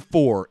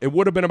 34. It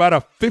would have been about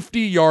a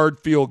 50-yard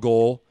field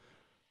goal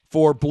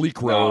for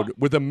Bleak Road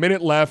with a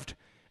minute left,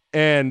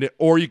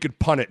 or you could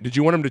punt it. Did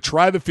you want him to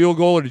try the field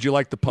goal, or did you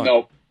like the punt?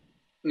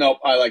 Nope.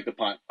 I like the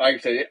punt. Like I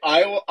said,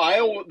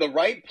 Iowa. The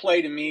right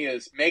play to me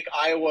is make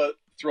Iowa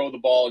throw the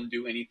ball and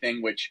do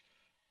anything, which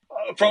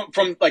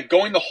from like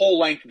going the whole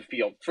length of the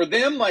field for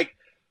them, like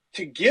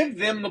to give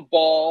them the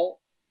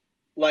ball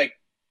like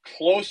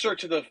closer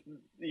to the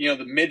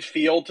the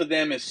midfield to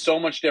them is so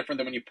much different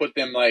than when you put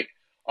them like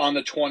on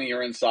the 20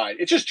 or inside.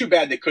 It's just too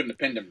bad they couldn't have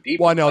pinned him deep.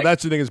 Well, no,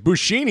 that's the thing is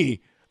Buschini.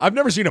 I've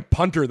never seen a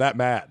punter that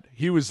mad.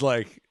 He was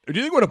like, do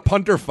you think when a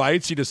punter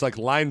fights, he just like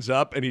lines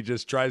up and he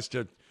just tries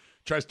to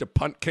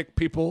punt kick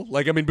people?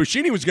 Like, I mean,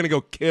 Buschini was going to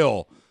go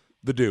kill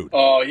the dude.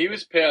 Oh, he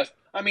was pissed.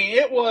 I mean,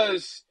 it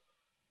was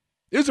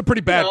a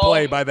pretty bad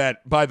play by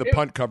the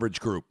punt coverage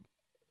group.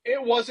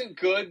 It wasn't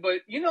good, but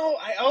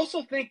I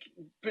also think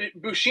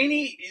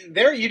Buschini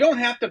there. You don't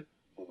have to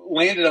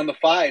land it on the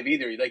 5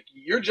 either. Like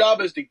your job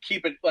is to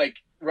keep it like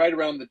right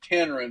around the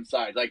 10 or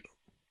inside. Like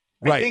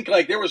I think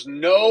like there was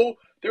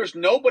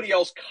nobody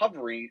else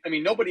covering. I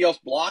mean, nobody else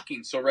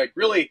blocking. So like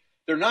really,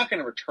 they're not going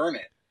to return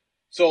it.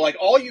 So like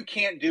all you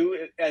can't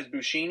do as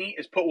Buschini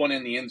is put one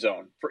in the end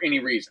zone for any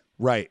reason.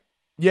 Right.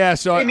 Yeah.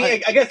 So I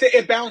mean, I guess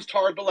it bounced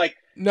hard, but like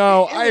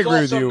no, I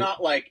agree with you.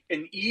 Not like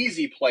an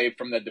easy play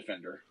from the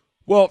defender.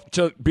 Well,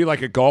 to be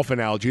like a golf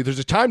analogy, there's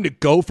a time to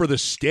go for the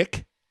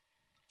stick,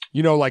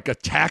 like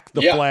attack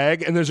the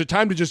flag, and there's a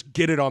time to just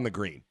get it on the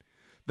green.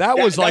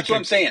 That's what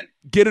I'm saying.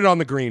 Get it on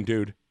the green,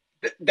 dude.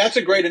 That's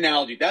a great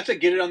analogy. That's a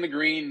get it on the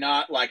green,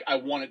 not like I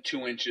want it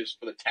 2 inches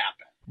for the tap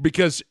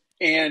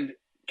in.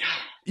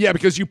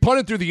 Because you punt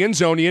it through the end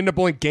zone, you end up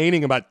only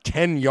gaining about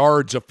 10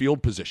 yards of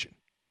field position.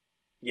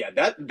 Yeah,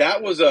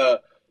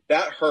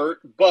 that hurt,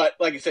 but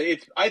like I said,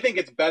 I think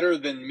it's better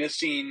than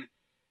missing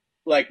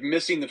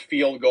the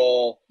field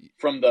goal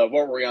from what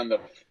were we on the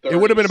 37?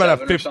 It would have been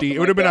about a 50. It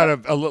would have been out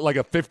of like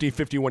a 50,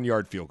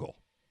 51-yard field goal.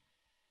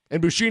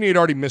 And Buschini had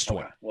already missed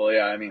one. Well,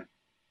 yeah, I mean,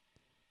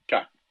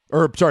 okay.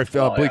 Or sorry,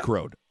 Bleak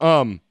Road.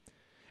 And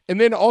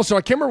then also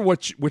I can't remember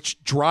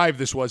which drive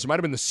this was. It might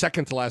have been the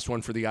second to last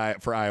one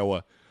for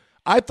Iowa.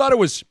 I thought it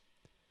was.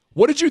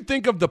 What did you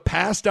think of the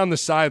pass down the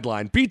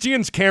sideline?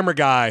 BTN's camera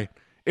guy.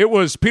 It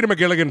was Peter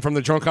McGilligan from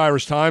the Drunk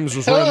Irish Times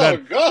was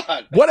running that. Oh,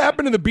 God. What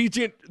happened to the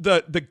BTN,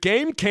 the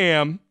game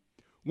cam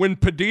when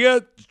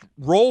Padilla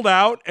rolled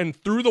out and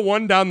threw the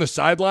one down the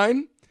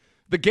sideline?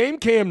 The game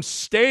cam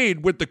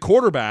stayed with the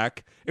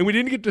quarterback, and we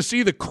didn't get to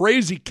see the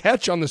crazy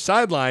catch on the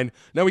sideline.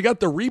 Now we got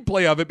the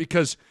replay of it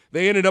because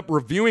they ended up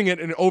reviewing it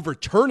and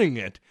overturning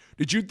it.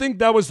 Did you think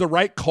that was the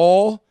right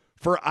call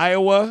for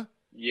Iowa?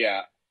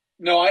 Yeah.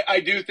 No, I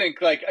do think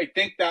I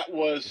think that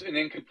was an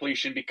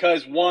incompletion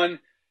because one,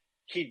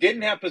 He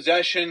didn't have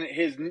possession.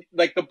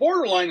 The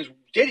borderline is,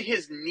 did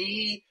his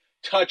knee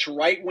touch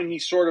right when he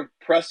sort of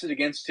pressed it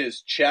against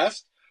his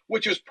chest,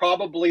 which is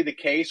probably the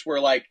case where,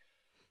 like,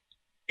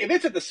 if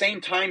it's at the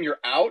same time, you're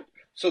out.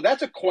 So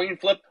that's a coin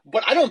flip.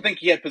 But I don't think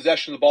he had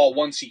possession of the ball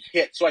once he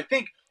hit. So I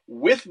think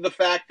with the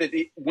fact that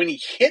when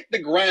he hit the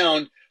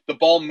ground, the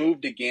ball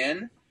moved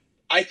again,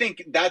 I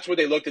think that's where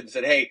they looked at and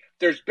said, hey,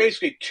 there's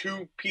basically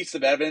two pieces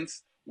of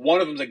evidence.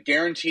 One of them's a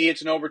guarantee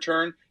it's an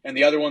overturn, and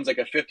the other one's like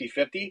a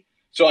 50-50.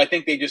 So I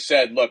think they just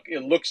said, look,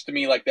 it looks to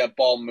me like that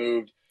ball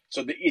moved,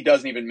 so that it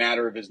doesn't even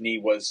matter if his knee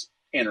was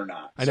in or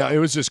not. I know, it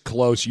was just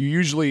close.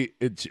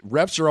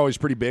 Refs are always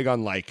pretty big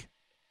on, like,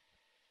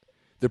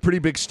 they're pretty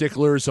big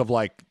sticklers of,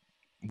 like,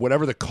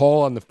 whatever the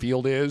call on the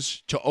field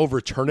is, to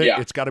overturn it,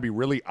 It's got to be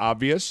really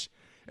obvious.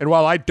 And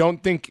while I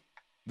don't think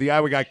the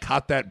Iowa guy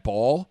caught that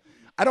ball,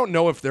 I don't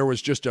know if there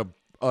was just it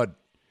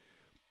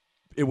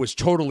was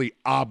totally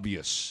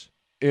obvious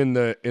in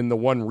the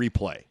one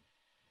replay.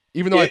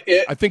 Even though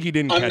I think he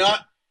didn't catch it.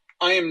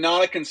 I am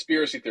not a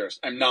conspiracy theorist.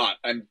 I'm not.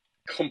 I'm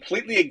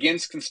completely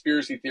against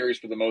conspiracy theories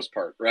for the most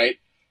part, right?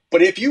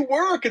 But if you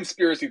were a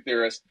conspiracy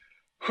theorist,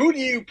 who do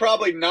you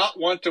probably not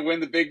want to win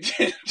the Big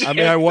Ten? I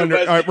mean, I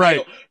wonder.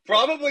 Right.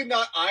 Probably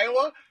not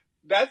Iowa.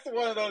 That's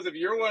one of those. If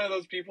you're one of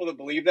those people that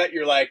believe that,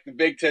 you're like, the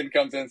Big Ten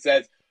comes in and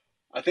says,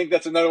 I think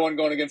that's another one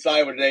going against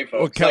Iowa today,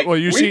 folks.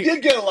 We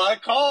did get a lot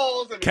of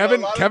calls.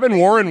 Kevin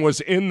Warren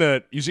was in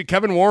the. You see,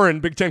 Kevin Warren,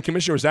 Big Ten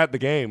commissioner, was at the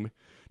game.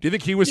 Do you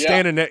think he was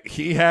standing there?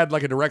 He had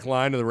like a direct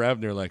line to the ref,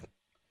 and they're like,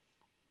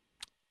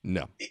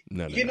 no.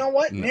 You know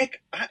what, no.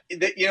 Nick?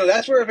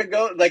 That's where if it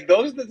goes, like,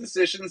 those are the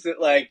decisions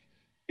that, like,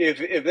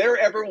 if there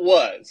ever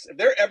was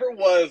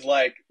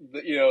like,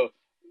 the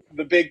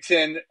Big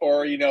Ten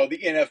or, the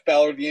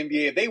NFL or the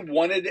NBA, if they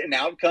wanted an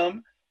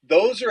outcome,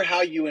 those are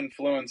how you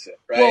influence it,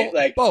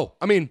 right? Bo,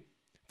 I mean,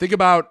 think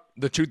about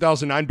the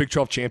 2009 Big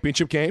 12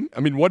 championship game.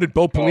 I mean, what did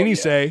Bo Pelini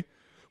say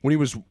when he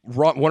was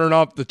running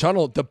off the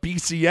tunnel? The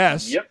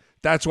BCS. Yep.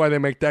 That's why they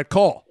make that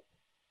call.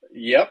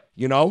 Yep.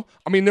 I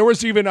mean,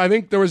 I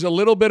think there was a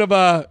little bit of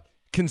a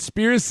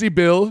conspiracy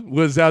Bill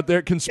was out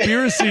there.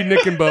 Conspiracy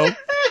Nick and Bo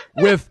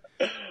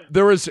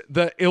there was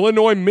the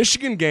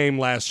Illinois-Michigan game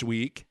last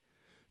week.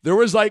 There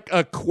was like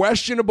a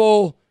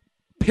questionable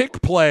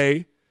pick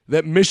play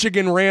that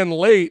Michigan ran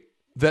late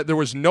that there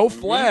was no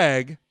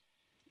flag.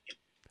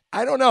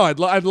 I don't know.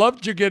 I'd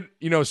love to get,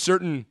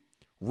 certain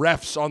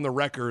refs on the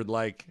record.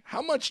 Like,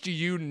 how much do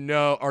you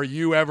know? Are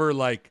you ever,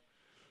 like,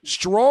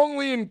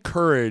 strongly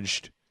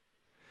encouraged?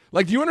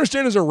 Like, do you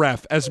understand as a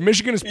ref, as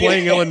Michigan is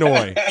playing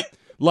Illinois,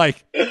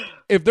 like,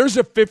 if there's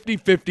a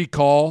 50-50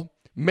 call,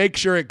 make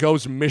sure it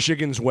goes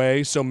Michigan's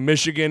way so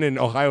Michigan and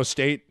Ohio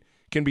State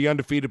can be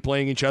undefeated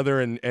playing each other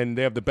and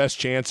they have the best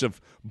chance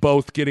of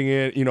both getting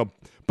in,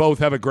 both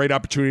have a great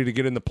opportunity to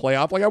get in the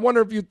playoff. Like, I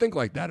wonder if you think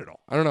like that at all.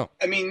 I don't know.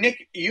 I mean,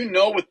 Nick,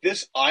 with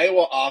this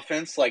Iowa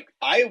offense, like,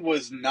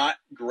 Iowa's not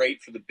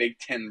great for the Big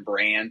Ten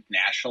brand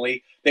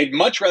nationally. They'd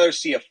much rather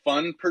see a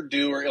fun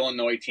Purdue or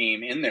Illinois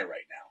team in there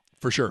right now.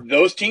 For sure.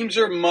 Those teams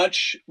are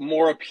much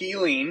more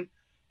appealing.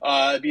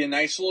 It'd be a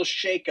nice little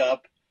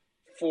shakeup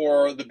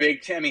for the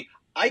Big Ten. I mean,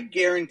 I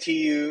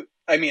guarantee you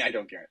 – I mean, I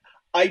don't guarantee.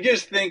 I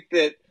just think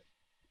that,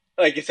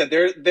 like I said,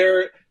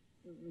 there's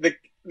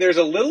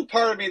a little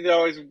part of me that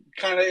always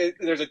kind of –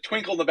 there's a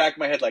twinkle in the back of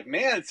my head like,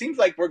 man, it seems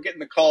like we're getting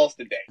the calls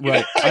today.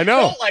 Right. I know.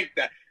 It felt like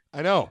that.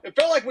 I know. It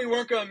felt like we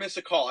weren't going to miss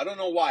a call. I don't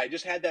know why. I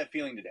just had that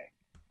feeling today.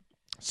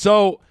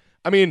 So,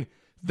 I mean,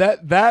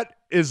 that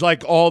is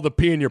like all the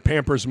pee in your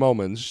Pampers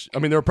moments. I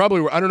mean, there were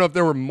probably – I don't know if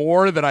there were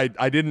more that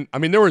I didn't – I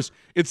mean, there was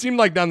 – it seemed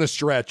like down the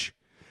stretch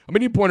 – I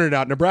mean, you pointed it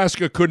out,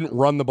 Nebraska couldn't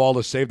run the ball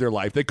to save their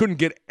life. They couldn't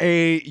get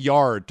a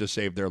yard to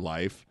save their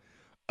life.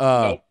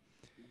 Nope.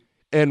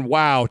 And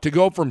wow, to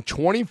go from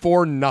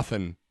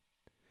 24-0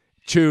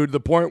 to the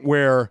point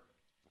where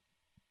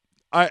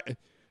I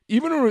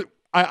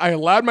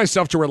allowed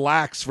myself to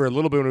relax for a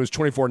little bit when it was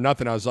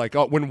 24-0. I was like,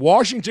 oh, when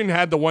Washington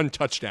had the one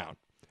touchdown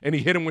and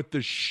he hit him with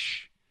the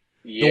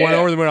the one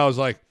over the moon, I was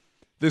like,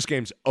 this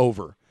game's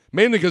over.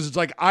 Mainly because it's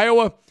like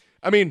Iowa,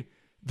 I mean,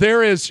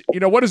 there is,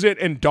 what is it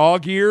in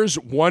dog years?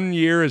 1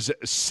 year is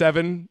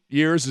 7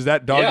 years. Is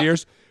that dog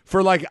years?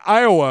 For like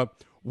Iowa,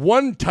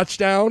 one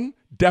touchdown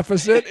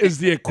deficit is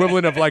the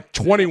equivalent of like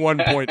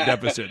 21-point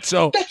deficit.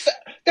 So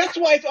that's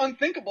why it's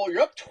unthinkable.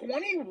 You're up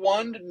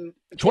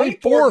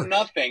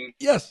 24-0.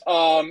 Yes.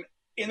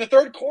 In the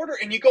third quarter,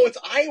 and you go, it's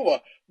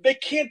Iowa. They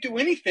can't do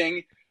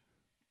anything.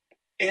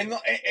 And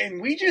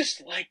we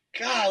just I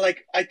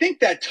think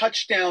that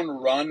touchdown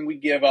run we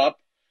give up.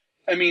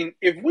 I mean,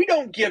 if we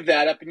don't give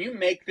that up and you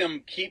make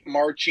them keep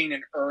marching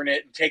and earn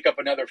it and take up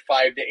another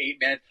 5 to 8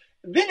 minutes,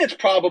 then it's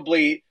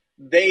probably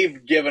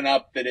they've given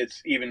up that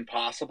it's even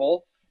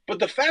possible. But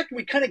the fact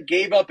we kind of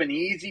gave up an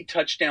easy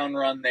touchdown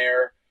run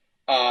there,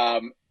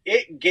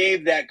 it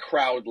gave that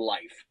crowd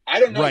life. I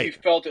don't know if you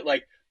felt it,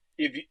 like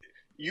if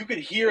you could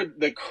hear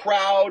the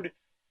crowd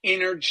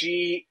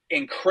energy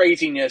and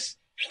craziness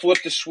flip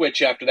the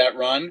switch after that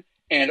run,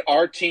 and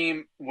our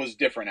team was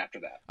different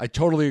after that. I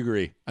totally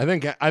agree. I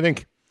think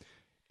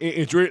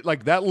it's really,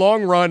 like that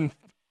long run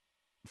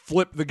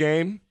flip the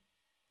game,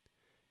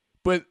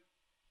 but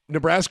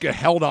Nebraska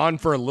held on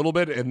for a little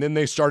bit, and then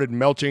they started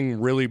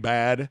melting really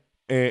bad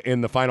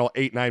in the final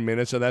 8-9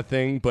 minutes of that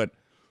thing. But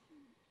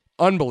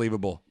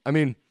unbelievable. I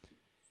mean,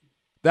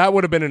 that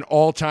would have been an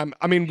all-time.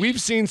 I mean,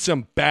 we've seen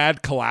some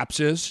bad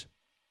collapses.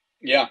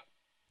 Yeah.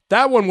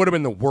 That one would have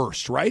been the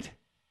worst, right?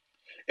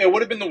 It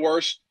would have been the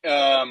worst.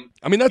 I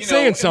mean, that's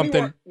saying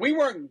something. We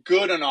weren't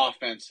good on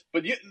offense,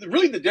 but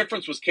really the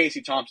difference was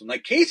Casey Thompson.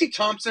 Like, Casey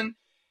Thompson,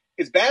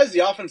 as bad as the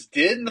offense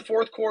did in the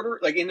fourth quarter,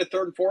 like in the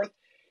third and fourth,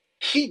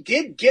 he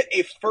did get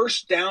a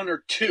first down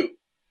or two,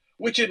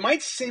 which it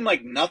might seem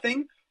like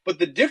nothing, but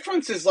the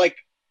difference is, like,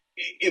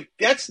 if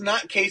that's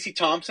not Casey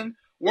Thompson,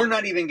 we're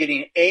not even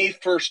getting a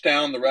first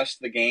down the rest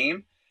of the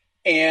game.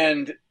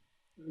 And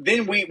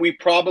then we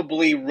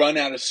probably run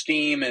out of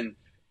steam, and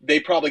they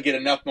probably get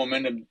enough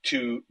momentum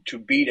to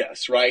beat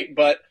us, right?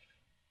 But,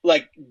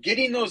 like,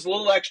 getting those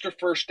little extra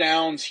first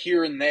downs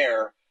here and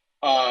there,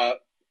 I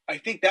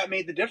think that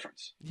made the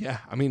difference. Yeah,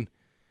 I mean,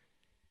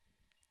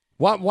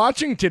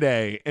 watching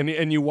today,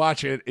 and you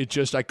watch it, it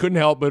just, I couldn't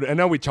help but, I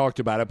know we talked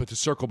about it, but to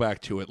circle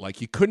back to it,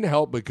 like, you couldn't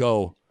help but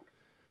go,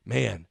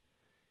 man,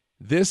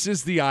 this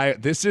is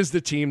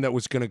the team that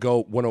was going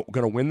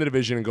to win the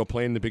division and go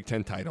play in the Big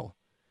Ten title.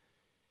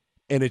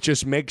 And it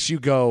just makes you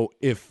go,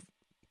 if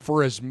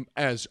for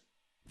as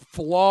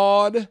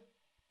flawed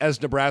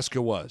as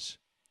Nebraska was,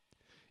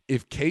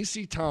 if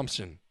Casey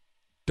Thompson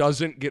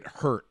doesn't get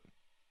hurt,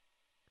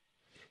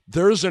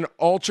 there's an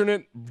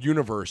alternate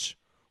universe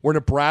where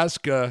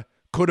Nebraska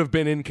could have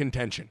been in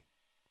contention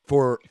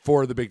for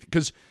the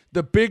because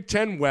the Big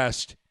Ten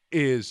West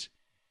is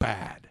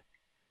bad.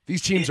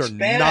 These teams are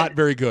not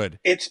very good.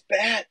 It's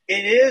bad.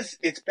 It is.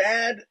 It's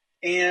bad.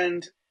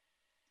 And,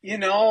 you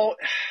know,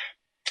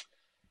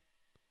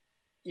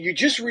 you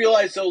just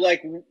realize, though,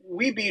 like,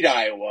 we beat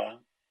Iowa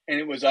and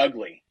it was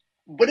ugly,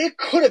 but it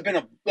could have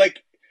been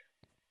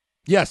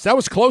yes, that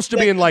was close to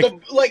being like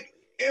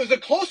it was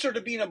closer to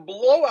being a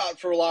blowout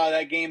for a lot of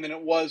that game than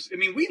it was. I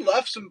mean, we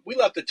left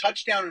a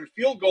touchdown and a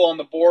field goal on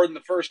the board in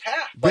the first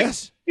half. Like,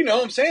 yes. You know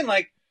what I'm saying?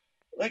 Dude,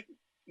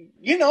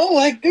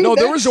 no,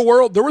 there was a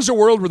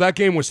world where that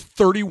game was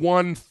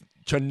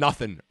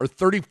 31-0 or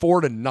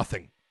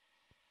 34-0.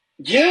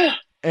 Yeah.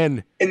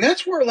 And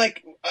that's where,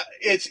 like,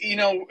 it's, you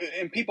know,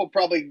 and people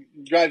probably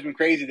drives me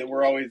crazy that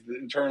we're always the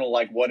internal,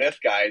 like, what if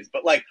guys,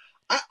 but, like,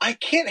 I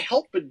can't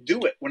help but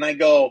do it when I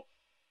go,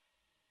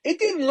 it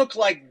didn't look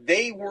like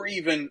they were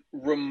even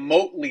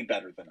remotely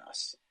better than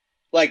us.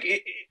 Like,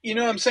 you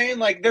know what I'm saying?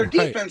 Like, their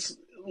defense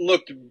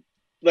looked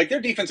like their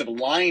defensive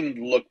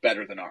line looked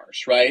better than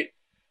ours, right?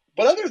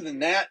 But other than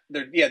that,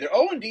 their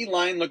O&D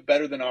line looked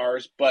better than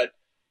ours, but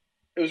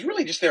it was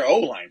really just their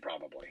O-line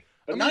probably.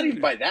 But not even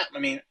by that. I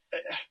mean,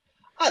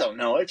 I don't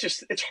know.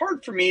 It's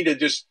hard for me to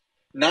just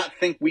not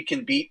think we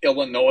can beat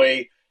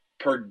Illinois,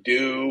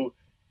 Purdue.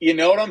 You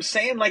know what I'm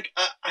saying? Like,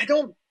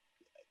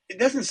 it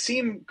doesn't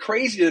seem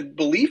crazy to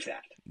believe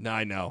that. No,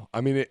 I know.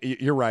 I mean,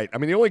 you're right. I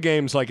mean, the only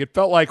games, like, it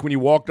felt like when you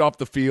walked off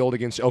the field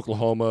against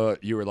Oklahoma,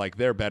 you were like,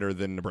 they're better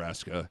than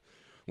Nebraska.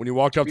 When you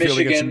walked off the field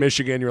against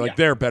Michigan, you're like,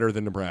 they're better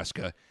than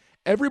Nebraska.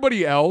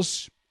 Everybody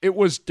else, it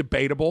was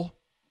debatable.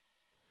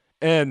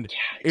 And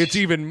it's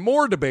even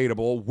more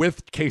debatable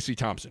with Casey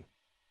Thompson.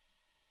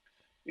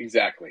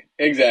 Exactly.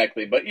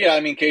 But, yeah,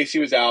 I mean, Casey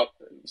was out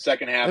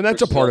second half. And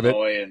that's a part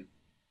Illinois, of it.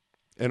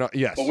 And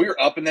yes, but we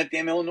were up in that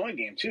damn Illinois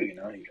game too. You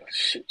know, you go,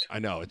 shoot. I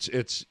know it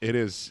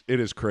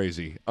is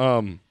crazy.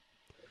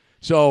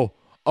 So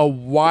a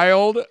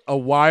wild,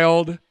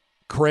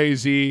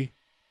 crazy,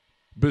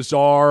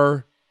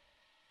 bizarre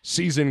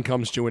season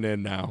comes to an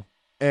end now,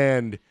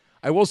 and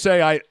I will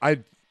say, I,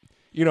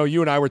 you know,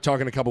 you and I were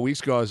talking a couple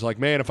weeks ago. I was like,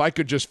 man, if I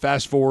could just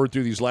fast forward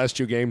through these last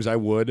two games, I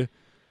would.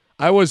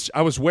 I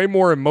was way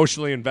more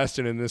emotionally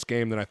invested in this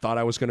game than I thought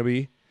I was going to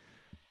be.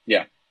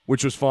 Yeah,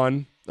 which was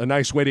fun. A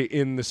nice way to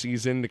end the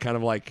season to kind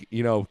of, like,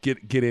 you know, get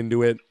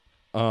into it.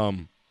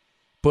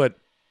 But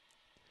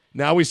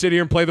now we sit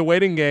here and play the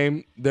waiting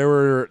game. There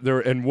were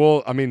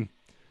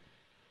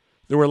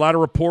a lot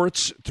of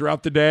reports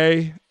throughout the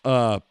day,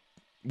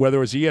 whether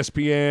it was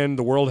ESPN,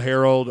 the World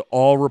Herald,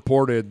 all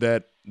reported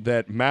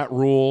that Matt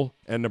Rule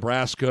and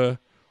Nebraska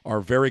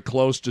are very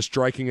close to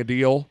striking a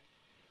deal.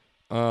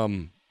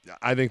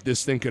 I think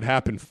this thing could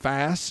happen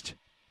fast.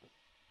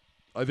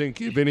 I think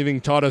if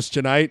anything taught us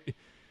tonight,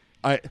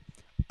 I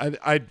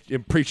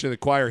am preaching to the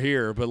choir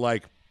here, but,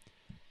 like,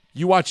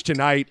 you watch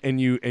tonight and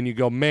you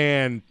go,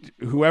 man,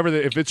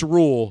 if it's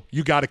Rule,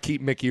 you got to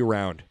keep Mickey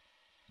around.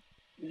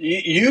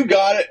 You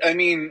got it. I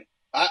mean,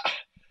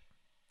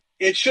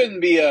 it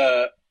shouldn't be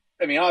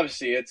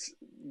obviously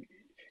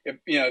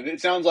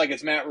it sounds like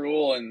it's Matt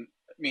Rule, and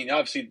I mean,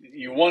 obviously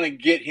you want to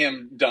get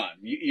him done.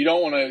 You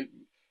don't want to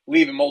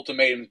leave him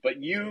ultimatums,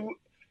 but you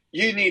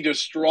need to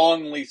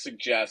strongly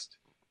suggest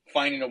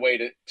finding a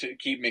way to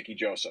keep Mickey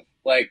Joseph.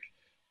 Like,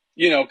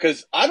 you know,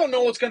 because I don't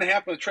know what's going to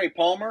happen with Trey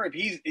Palmer if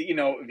he's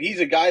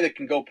a guy that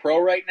can go pro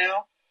right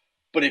now.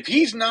 But if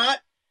he's not,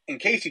 and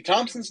Casey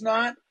Thompson's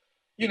not,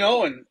 you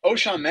know, and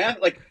O'Shawn Math,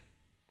 like,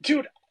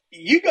 dude,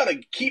 you got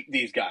to keep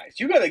these guys.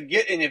 You got to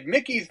get, and if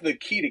Mickey's the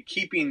key to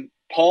keeping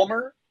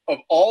Palmer of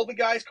all the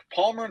guys,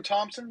 Palmer and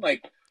Thompson,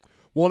 like,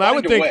 well, and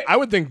I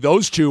would think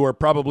those two are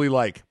probably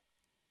like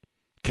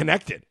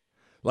connected.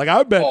 Like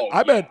I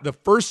bet the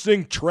first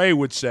thing Trey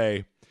would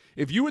say,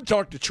 if you would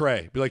talk to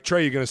Trey, be like,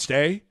 Trey, you going to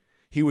stay?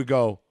 He would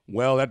go,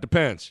 well, that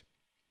depends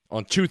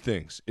on two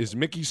things. Is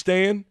Mickey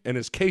staying and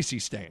is Casey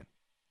staying?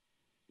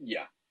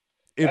 Yeah.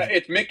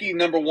 It's Mickey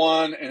number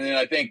one, and then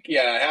I think,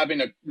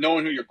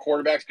 knowing who your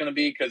quarterback's going to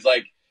be, because,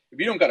 like, if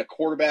you don't got a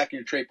quarterback in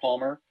your Trey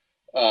Palmer,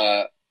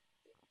 he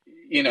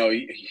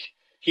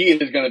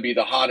is going to be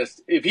the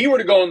hottest. If he were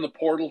to go in the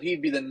portal,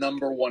 he'd be the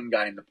number one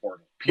guy in the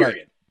portal, period.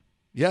 Right.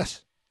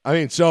 Yes. I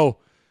mean, so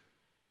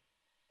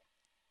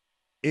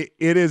it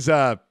is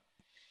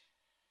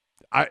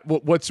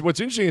what's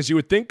interesting is you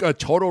would think a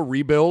total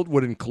rebuild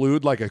would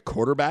include, like, a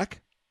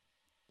quarterback.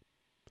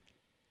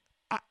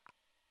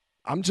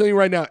 I'm telling you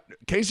right now,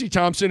 Casey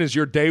Thompson is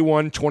your day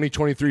one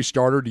 2023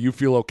 starter. Do you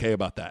feel okay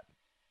about that?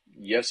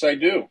 Yes, I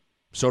do.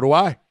 So do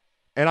I.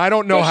 And I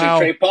don't know how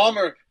Trey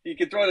Palmer, you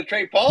can throw to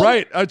Trey Palmer.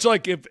 Right. It's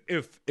like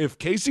if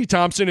Casey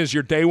Thompson is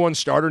your day one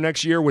starter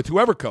next year with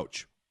whatever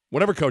coach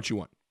you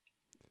want.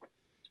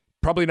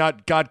 Probably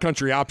not God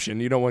Country option.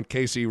 You don't want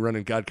Casey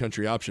running God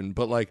Country option,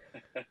 but like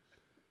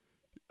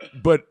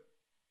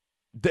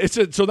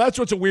so that's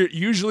what's a weird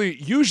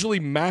usually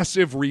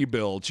massive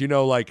rebuilds,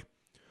 like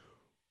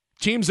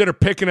teams that are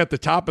picking at the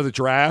top of the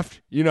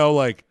draft,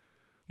 like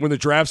when the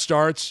draft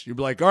starts, you'd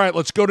be like, all right,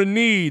 let's go to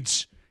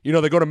needs. They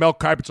go to Mel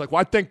Kiper. It's like,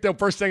 well, I think the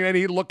first thing they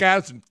need to look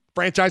at is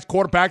franchise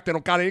quarterback. They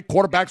don't got any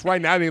quarterbacks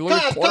right now. They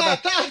look at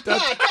quarterback.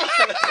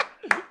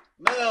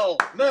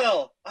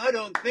 Mel, I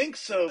don't think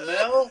so,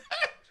 Mel.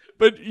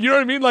 But you know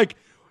what I mean? Like,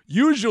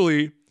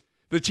 usually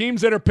the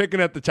teams that are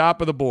picking at the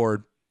top of the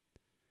board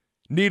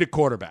need a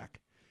quarterback.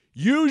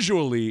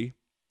 Usually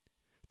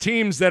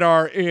teams that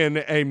are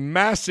in a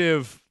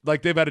massive,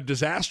 like they've had a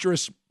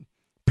disastrous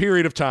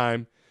period of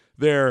time,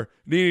 they're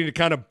needing to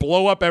kind of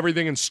blow up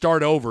everything and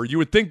start over. You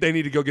would think they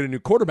need to go get a new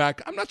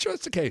quarterback. I'm not sure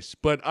that's the case,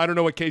 but I don't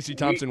know what Casey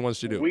Thompson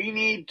wants to do. We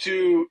need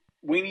to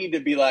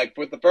be like,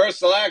 with the first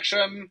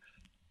selection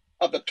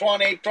of the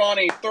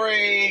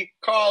 2023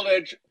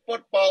 college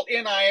football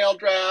NIL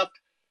draft,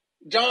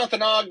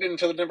 Jonathan Ogden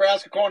to the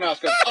Nebraska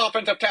Cornhuskers,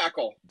 offensive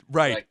tackle.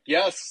 Right. Like,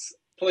 yes,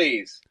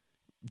 please.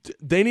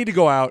 They need to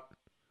go out.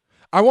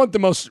 I want the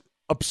most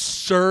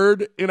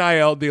absurd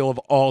NIL deal of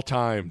all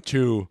time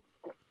to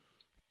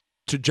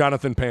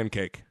Jonathan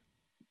Pancake.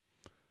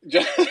 We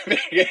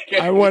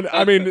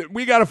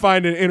got to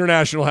find an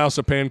International House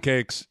of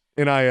Pancakes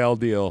NIL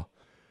deal.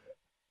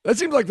 That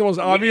seems like the most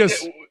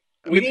obvious.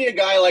 We need a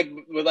guy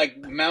with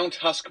Mount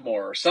Huskmore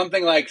or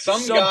something, like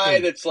something. Guy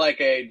that's like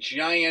a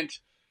giant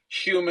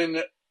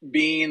human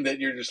being that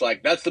you're just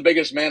like, that's the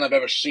biggest man I've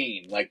ever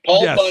seen. Like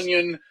Paul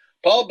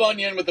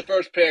Bunyan with the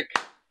first pick.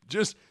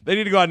 They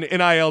need to go out and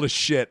NIL the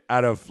shit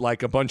out of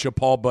like a bunch of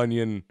Paul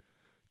Bunyan,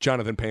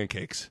 Jonathan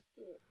Pancakes.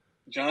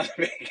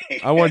 Jonathan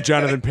Pancake. I want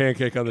Jonathan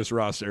Pancake on this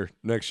roster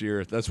next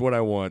year. That's what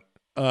I want.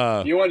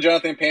 You want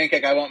Jonathan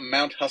Pancake? I want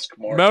Mount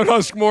Huskmore. Mount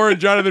Huskmore and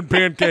Jonathan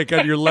Pancake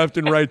on your left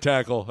and right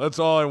tackle. That's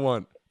all I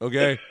want.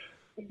 Okay?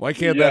 Why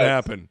can't that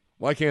happen?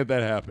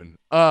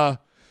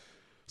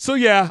 So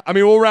yeah, I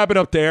mean, we'll wrap it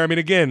up there. I mean,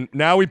 again,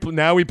 now we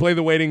play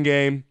the waiting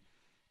game,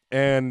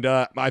 and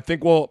I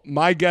think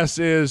my guess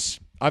is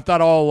I've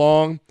thought all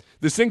along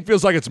this thing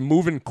feels like it's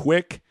moving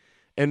quick,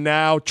 and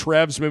now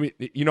Trev's maybe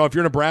if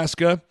you're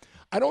Nebraska.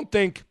 I don't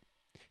think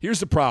 – here's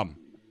the problem.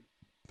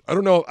 I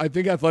don't know. I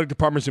think athletic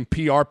departments and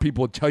PR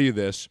people would tell you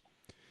this.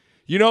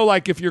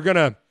 Like if you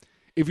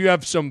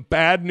have some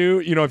bad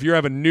news, if you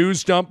have a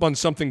news dump on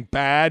something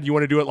bad, you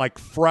want to do it like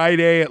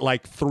Friday at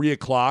like 3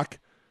 o'clock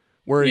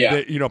where,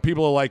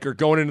 people are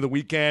going into the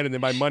weekend, and then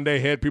by Monday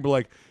hit, people are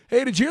like,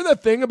 hey, did you hear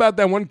that thing about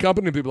that one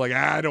company? And people are like,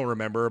 I don't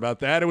remember about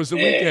that. It was the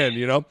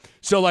weekend,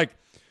 So like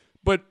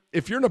 – but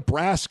if you're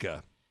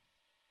Nebraska –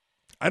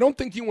 I don't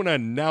think you want to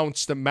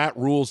announce that Matt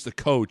Rule's the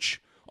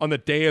coach on the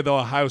day of the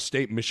Ohio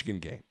State-Michigan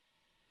game.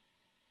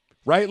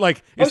 Right?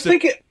 Like I was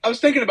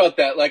thinking about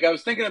that. Like I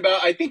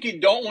think you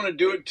don't want to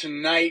do it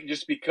tonight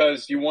just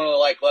because you want to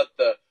let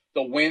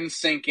the win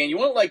sink in. You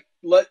want to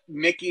let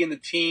Mickey and the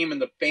team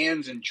and the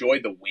fans enjoy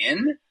the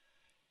win,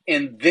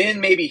 and then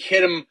maybe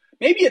hit him.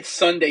 Maybe it's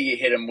Sunday you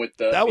hit him with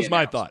the. That was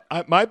my thought.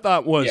 My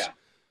thought was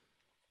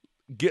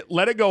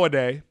let it go a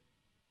day,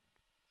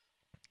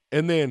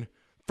 and then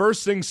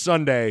first thing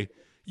Sunday.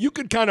 You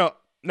could kind of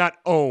not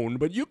own,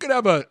 but you could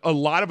have a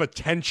lot of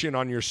attention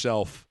on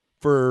yourself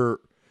for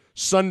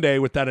Sunday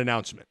with that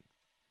announcement.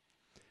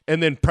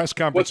 And then press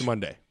conference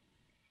Monday.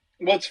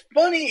 What's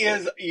funny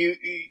is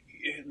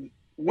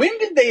when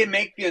did they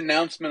make the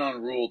announcement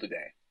on Rule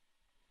today?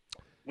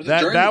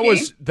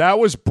 That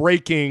was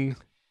breaking.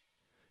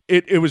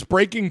 It was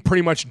breaking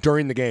pretty much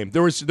during the game.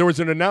 There was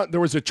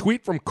a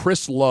tweet from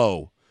Chris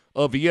Lowe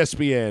of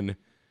ESPN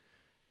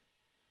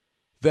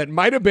that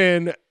might have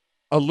been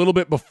a little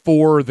bit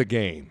before the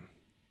game.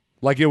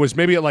 Like it was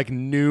maybe at like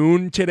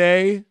noon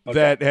today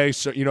that, hey,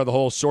 so, the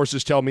whole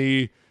sources tell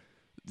me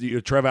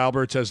Trev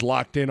Alberts has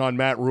locked in on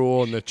Matt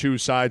Rule, and the two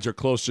sides are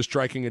close to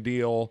striking a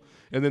deal.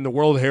 And then the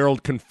World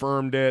Herald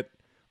confirmed it.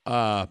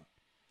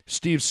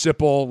 Steve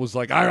Sipple was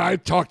like, I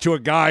talked to a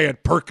guy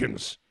at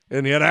Perkins,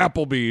 and he had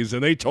Applebee's,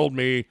 and they told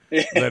me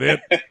that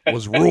it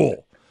was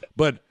Rule.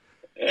 But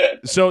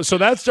so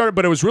that started,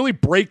 but it was really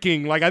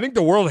breaking. Like, I think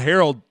the World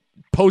Herald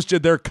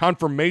posted their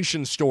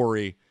confirmation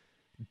story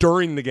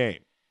during the game.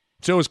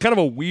 So it was kind of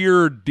a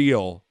weird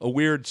deal, a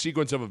weird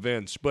sequence of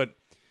events. But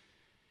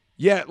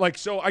yeah, like,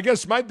 so I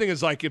guess my thing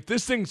is, like, if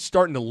this thing's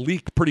starting to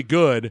leak pretty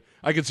good,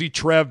 I could see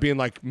Trev being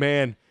like,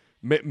 man,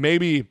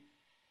 maybe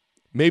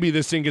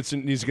this thing needs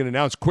to get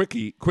announced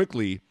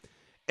quickly.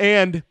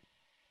 And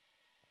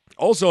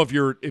also, if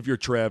you're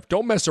Trev,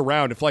 don't mess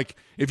around.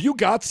 If you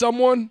got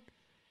someone,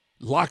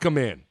 lock them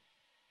in.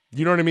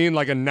 You know what I mean?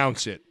 Like,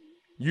 announce it.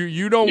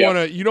 You don't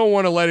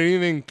want to let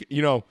anything,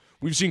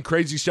 we've seen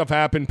crazy stuff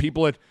happen.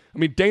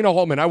 Dana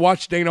Altman, I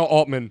watched Dana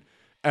Altman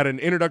at an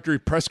introductory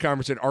press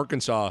conference in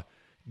Arkansas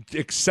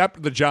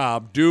accept the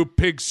job, do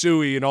pig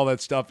suey and all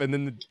that stuff, and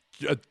then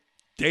a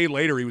day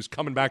later he was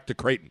coming back to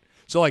Creighton.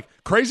 So, like,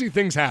 crazy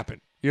things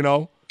happen,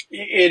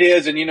 It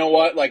is, and you know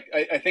what? Like,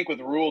 I think with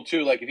Rule,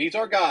 too, like, if he's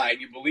our guy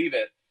and you believe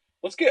it,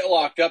 let's get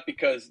locked up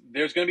because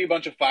there's going to be a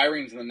bunch of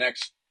firings in the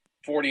next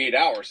 48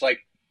 hours.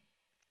 Like,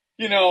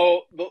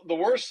 the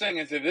worst thing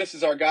is if this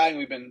is our guy and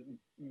we've been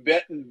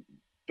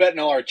betting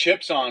all our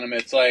chips on him,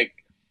 it's like,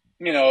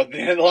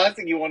 the last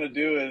thing you want to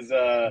do is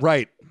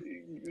right.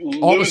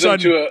 All of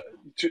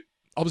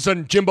a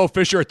sudden, Jimbo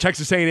Fisher at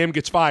Texas A&M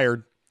gets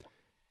fired,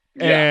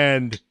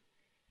 and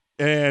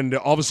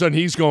all of a sudden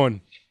he's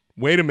going,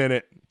 wait a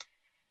minute,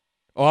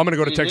 I'm going to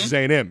go to Texas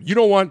A&M. You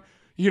don't want,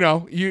 you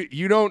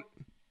don't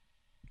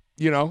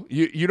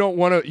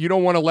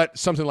want to let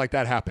something like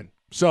that happen.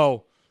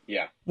 So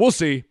yeah, we'll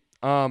see.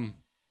 But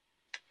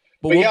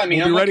yeah, I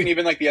mean, I'm looking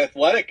even like the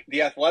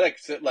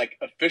Athletics that like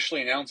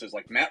officially announces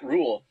like Matt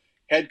Rule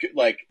head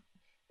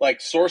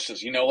like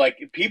sources, like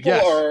people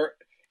are.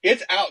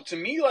 It's out to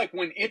me. Like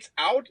when it's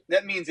out,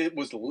 that means it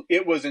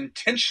was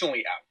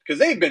intentionally out because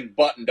they've been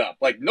buttoned up.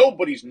 Like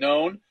nobody's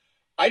known.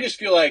 I just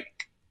feel like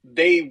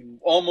they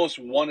almost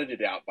wanted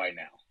it out by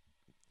now.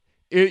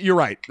 You're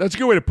right. That's a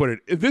good way to put it.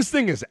 If this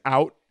thing is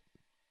out,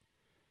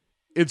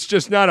 it's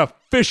just not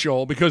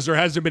official because there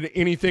hasn't been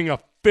anything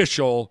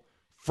official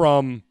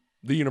from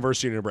the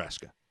University of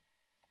Nebraska.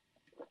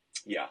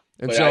 Yeah.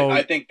 And but so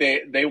I think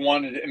they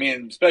wanted,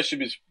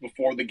 especially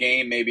before the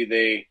game, maybe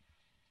they,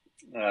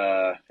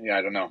 I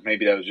don't know.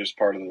 Maybe that was just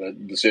part of the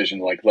decision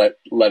to like let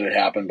it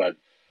happen. But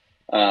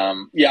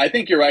I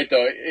think you're right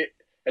though.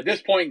 At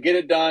this point, get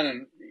it done.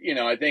 And,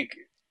 I think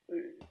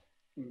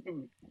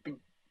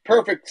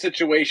perfect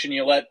situation.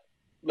 You let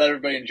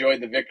everybody enjoy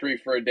the victory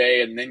for a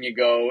day and then you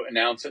go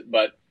announce it.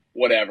 But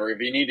whatever, if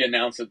you need to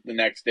announce it the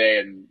next day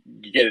and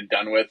you get it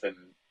done with and,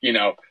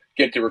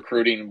 get to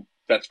recruiting,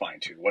 that's fine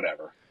too.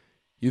 Whatever.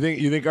 You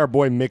think our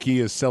boy Mickey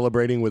is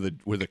celebrating with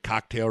a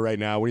cocktail right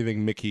now? What do you think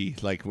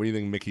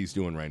Mickey's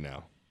doing right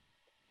now?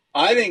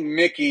 I think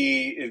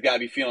Mickey has got to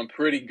be feeling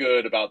pretty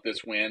good about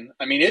this win.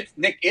 I mean, it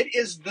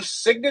is the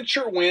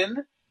signature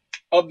win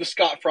of the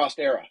Scott Frost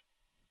era.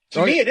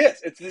 To me, it is.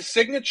 It's the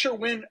signature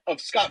win of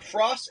Scott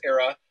Frost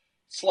era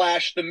 /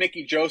 the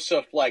Mickey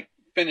Joseph like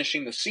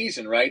finishing the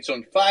season, right? So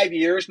in 5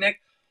 years, Nick,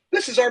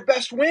 this is our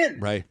best win.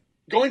 Right.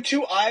 Going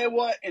to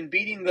Iowa and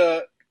beating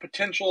the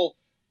potential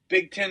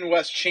Big Ten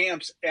West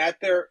champs at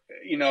their,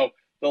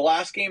 the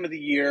last game of the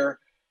year,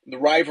 the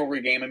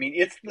rivalry game. I mean,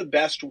 it's the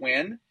best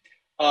win.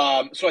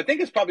 So I think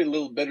it's probably a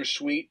little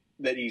bittersweet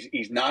that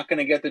he's not going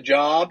to get the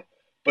job,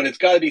 but it's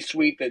got to be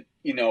sweet that,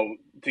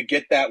 to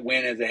get that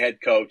win as a head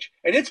coach.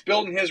 And it's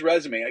building his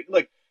resume.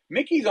 Look,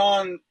 Mickey's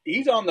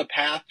he's on the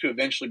path to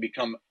eventually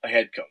become a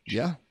head coach.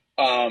 Yeah.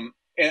 And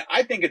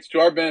I think it's to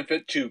our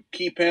benefit to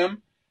keep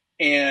him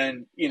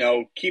and,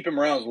 keep him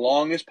around as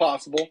long as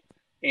possible.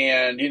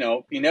 And,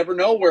 you never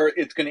know where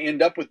it's going to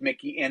end up with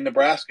Mickey and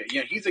Nebraska.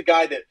 He's a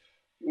guy that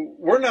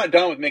we're not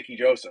done with Mickey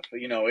Joseph.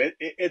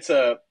 It's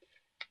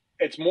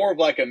more of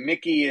like a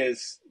Mickey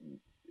is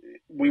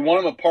we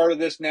want him a part of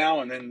this now.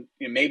 And then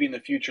maybe in the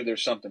future,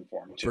 there's something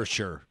for him too.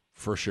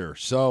 For sure.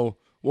 So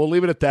we'll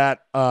leave it at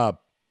that.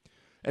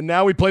 And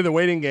now we play the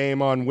waiting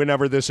game on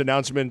whenever this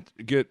announcement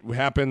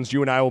happens.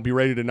 You and I will be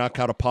ready to knock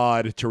out a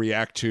pod to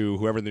react to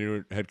whoever the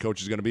new head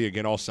coach is going to be.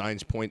 Again, all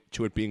signs point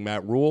to it being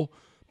Matt Rule,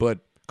 but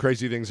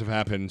crazy things have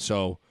happened,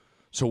 so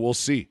we'll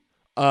see.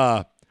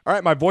 All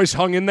right, my voice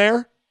hung in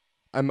there.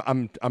 I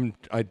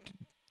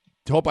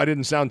hope I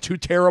didn't sound too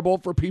terrible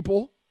for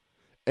people.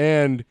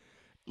 And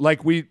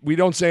like we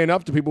don't say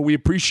enough to people, we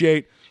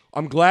appreciate.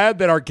 I'm glad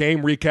that our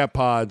game recap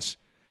pods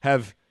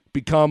have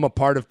become a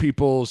part of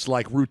people's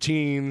like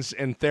routines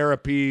and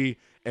therapy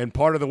and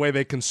part of the way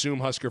they consume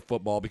Husker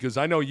football, because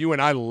I know you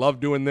and I love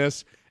doing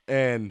this,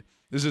 and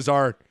this is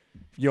our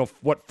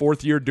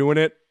fourth year doing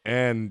it.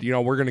 And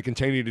we're going to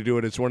continue to do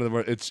it. It's one of the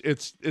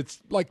it's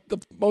like the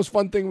most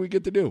fun thing we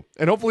get to do,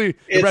 and hopefully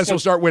the rest will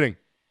start winning.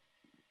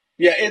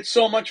 Yeah, it's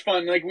so much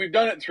fun. Like we've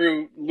done it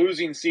through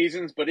losing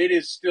seasons, but it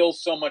is still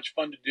so much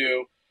fun to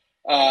do.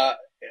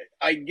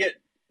 I get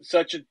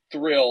such a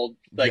thrill,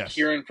 like Yes.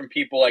 hearing from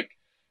people like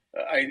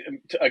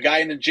a guy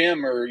in the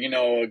gym or,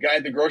 a guy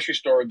at the grocery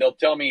store. They'll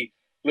tell me,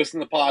 listen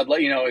to the pod.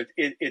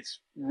 It's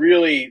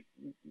really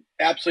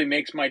absolutely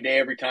makes my day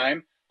every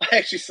time. I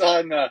actually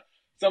saw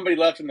somebody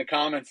left in the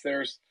comments,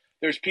 there's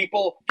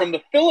people from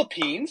the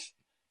Philippines.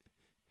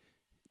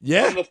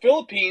 Yeah. From the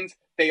Philippines,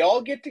 they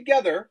all get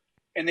together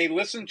and they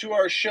listen to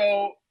our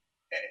show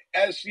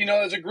as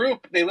a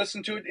group. They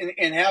listen to it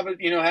and have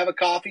a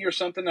coffee or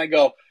something. I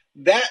go,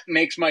 that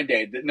makes my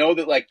day. That know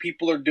that like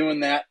people are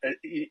doing that,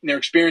 they're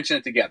experiencing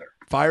it together.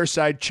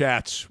 Fireside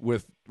chats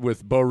with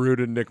Bo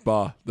Root and Nick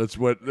Baugh. That's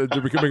what they're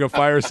becoming, a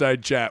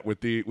fireside chat with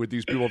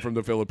these people from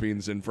the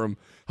Philippines and from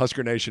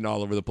Husker Nation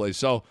all over the place.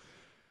 So,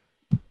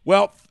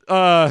 well,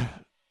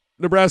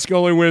 Nebraska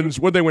only wins.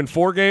 Would they win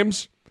 4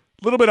 games?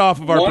 A little bit off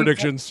of our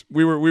predictions.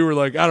 We were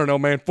like, I don't know,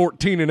 man,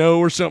 14-0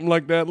 or something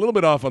like that. A little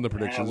bit off on the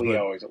predictions.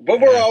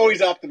 But we're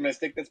always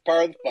optimistic. That's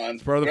part of the fun.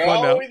 It's part of the we're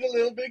fun now. always a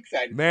little bit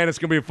excited. Man, it's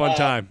gonna be a fun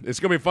time. It's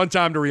gonna be a fun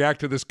time to react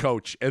to this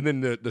coach and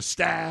then the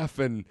staff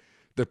and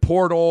the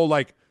portal.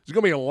 Like, there's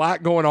gonna be a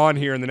lot going on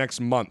here in the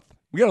next month.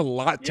 We got a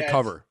lot to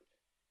cover.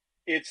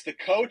 It's the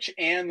coach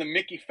and the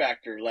Mickey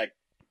factor. Like,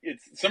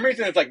 it's some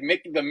reason it's like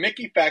the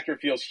Mickey factor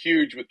feels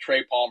huge with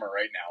Trey Palmer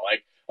right now.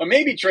 Like, or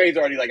maybe Trey's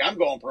already like, I'm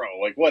going pro,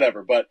 like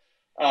whatever. But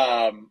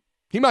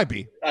he might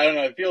be. I don't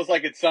know. It feels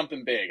like it's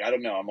something big. I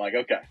don't know. I'm like,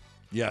 okay.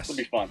 Yes. It'll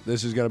be fun.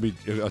 This is going to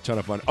be a ton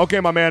of fun. Okay,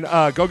 my man,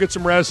 go get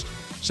some rest,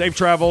 safe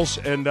travels,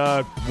 and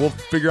we'll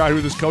figure out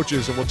who this coach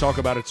is, and we'll talk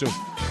about it soon.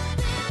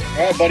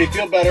 All right, buddy.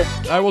 Feel better.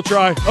 I will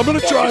try. I'm going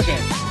to try. A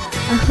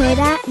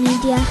Huda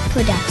Media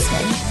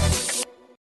Production.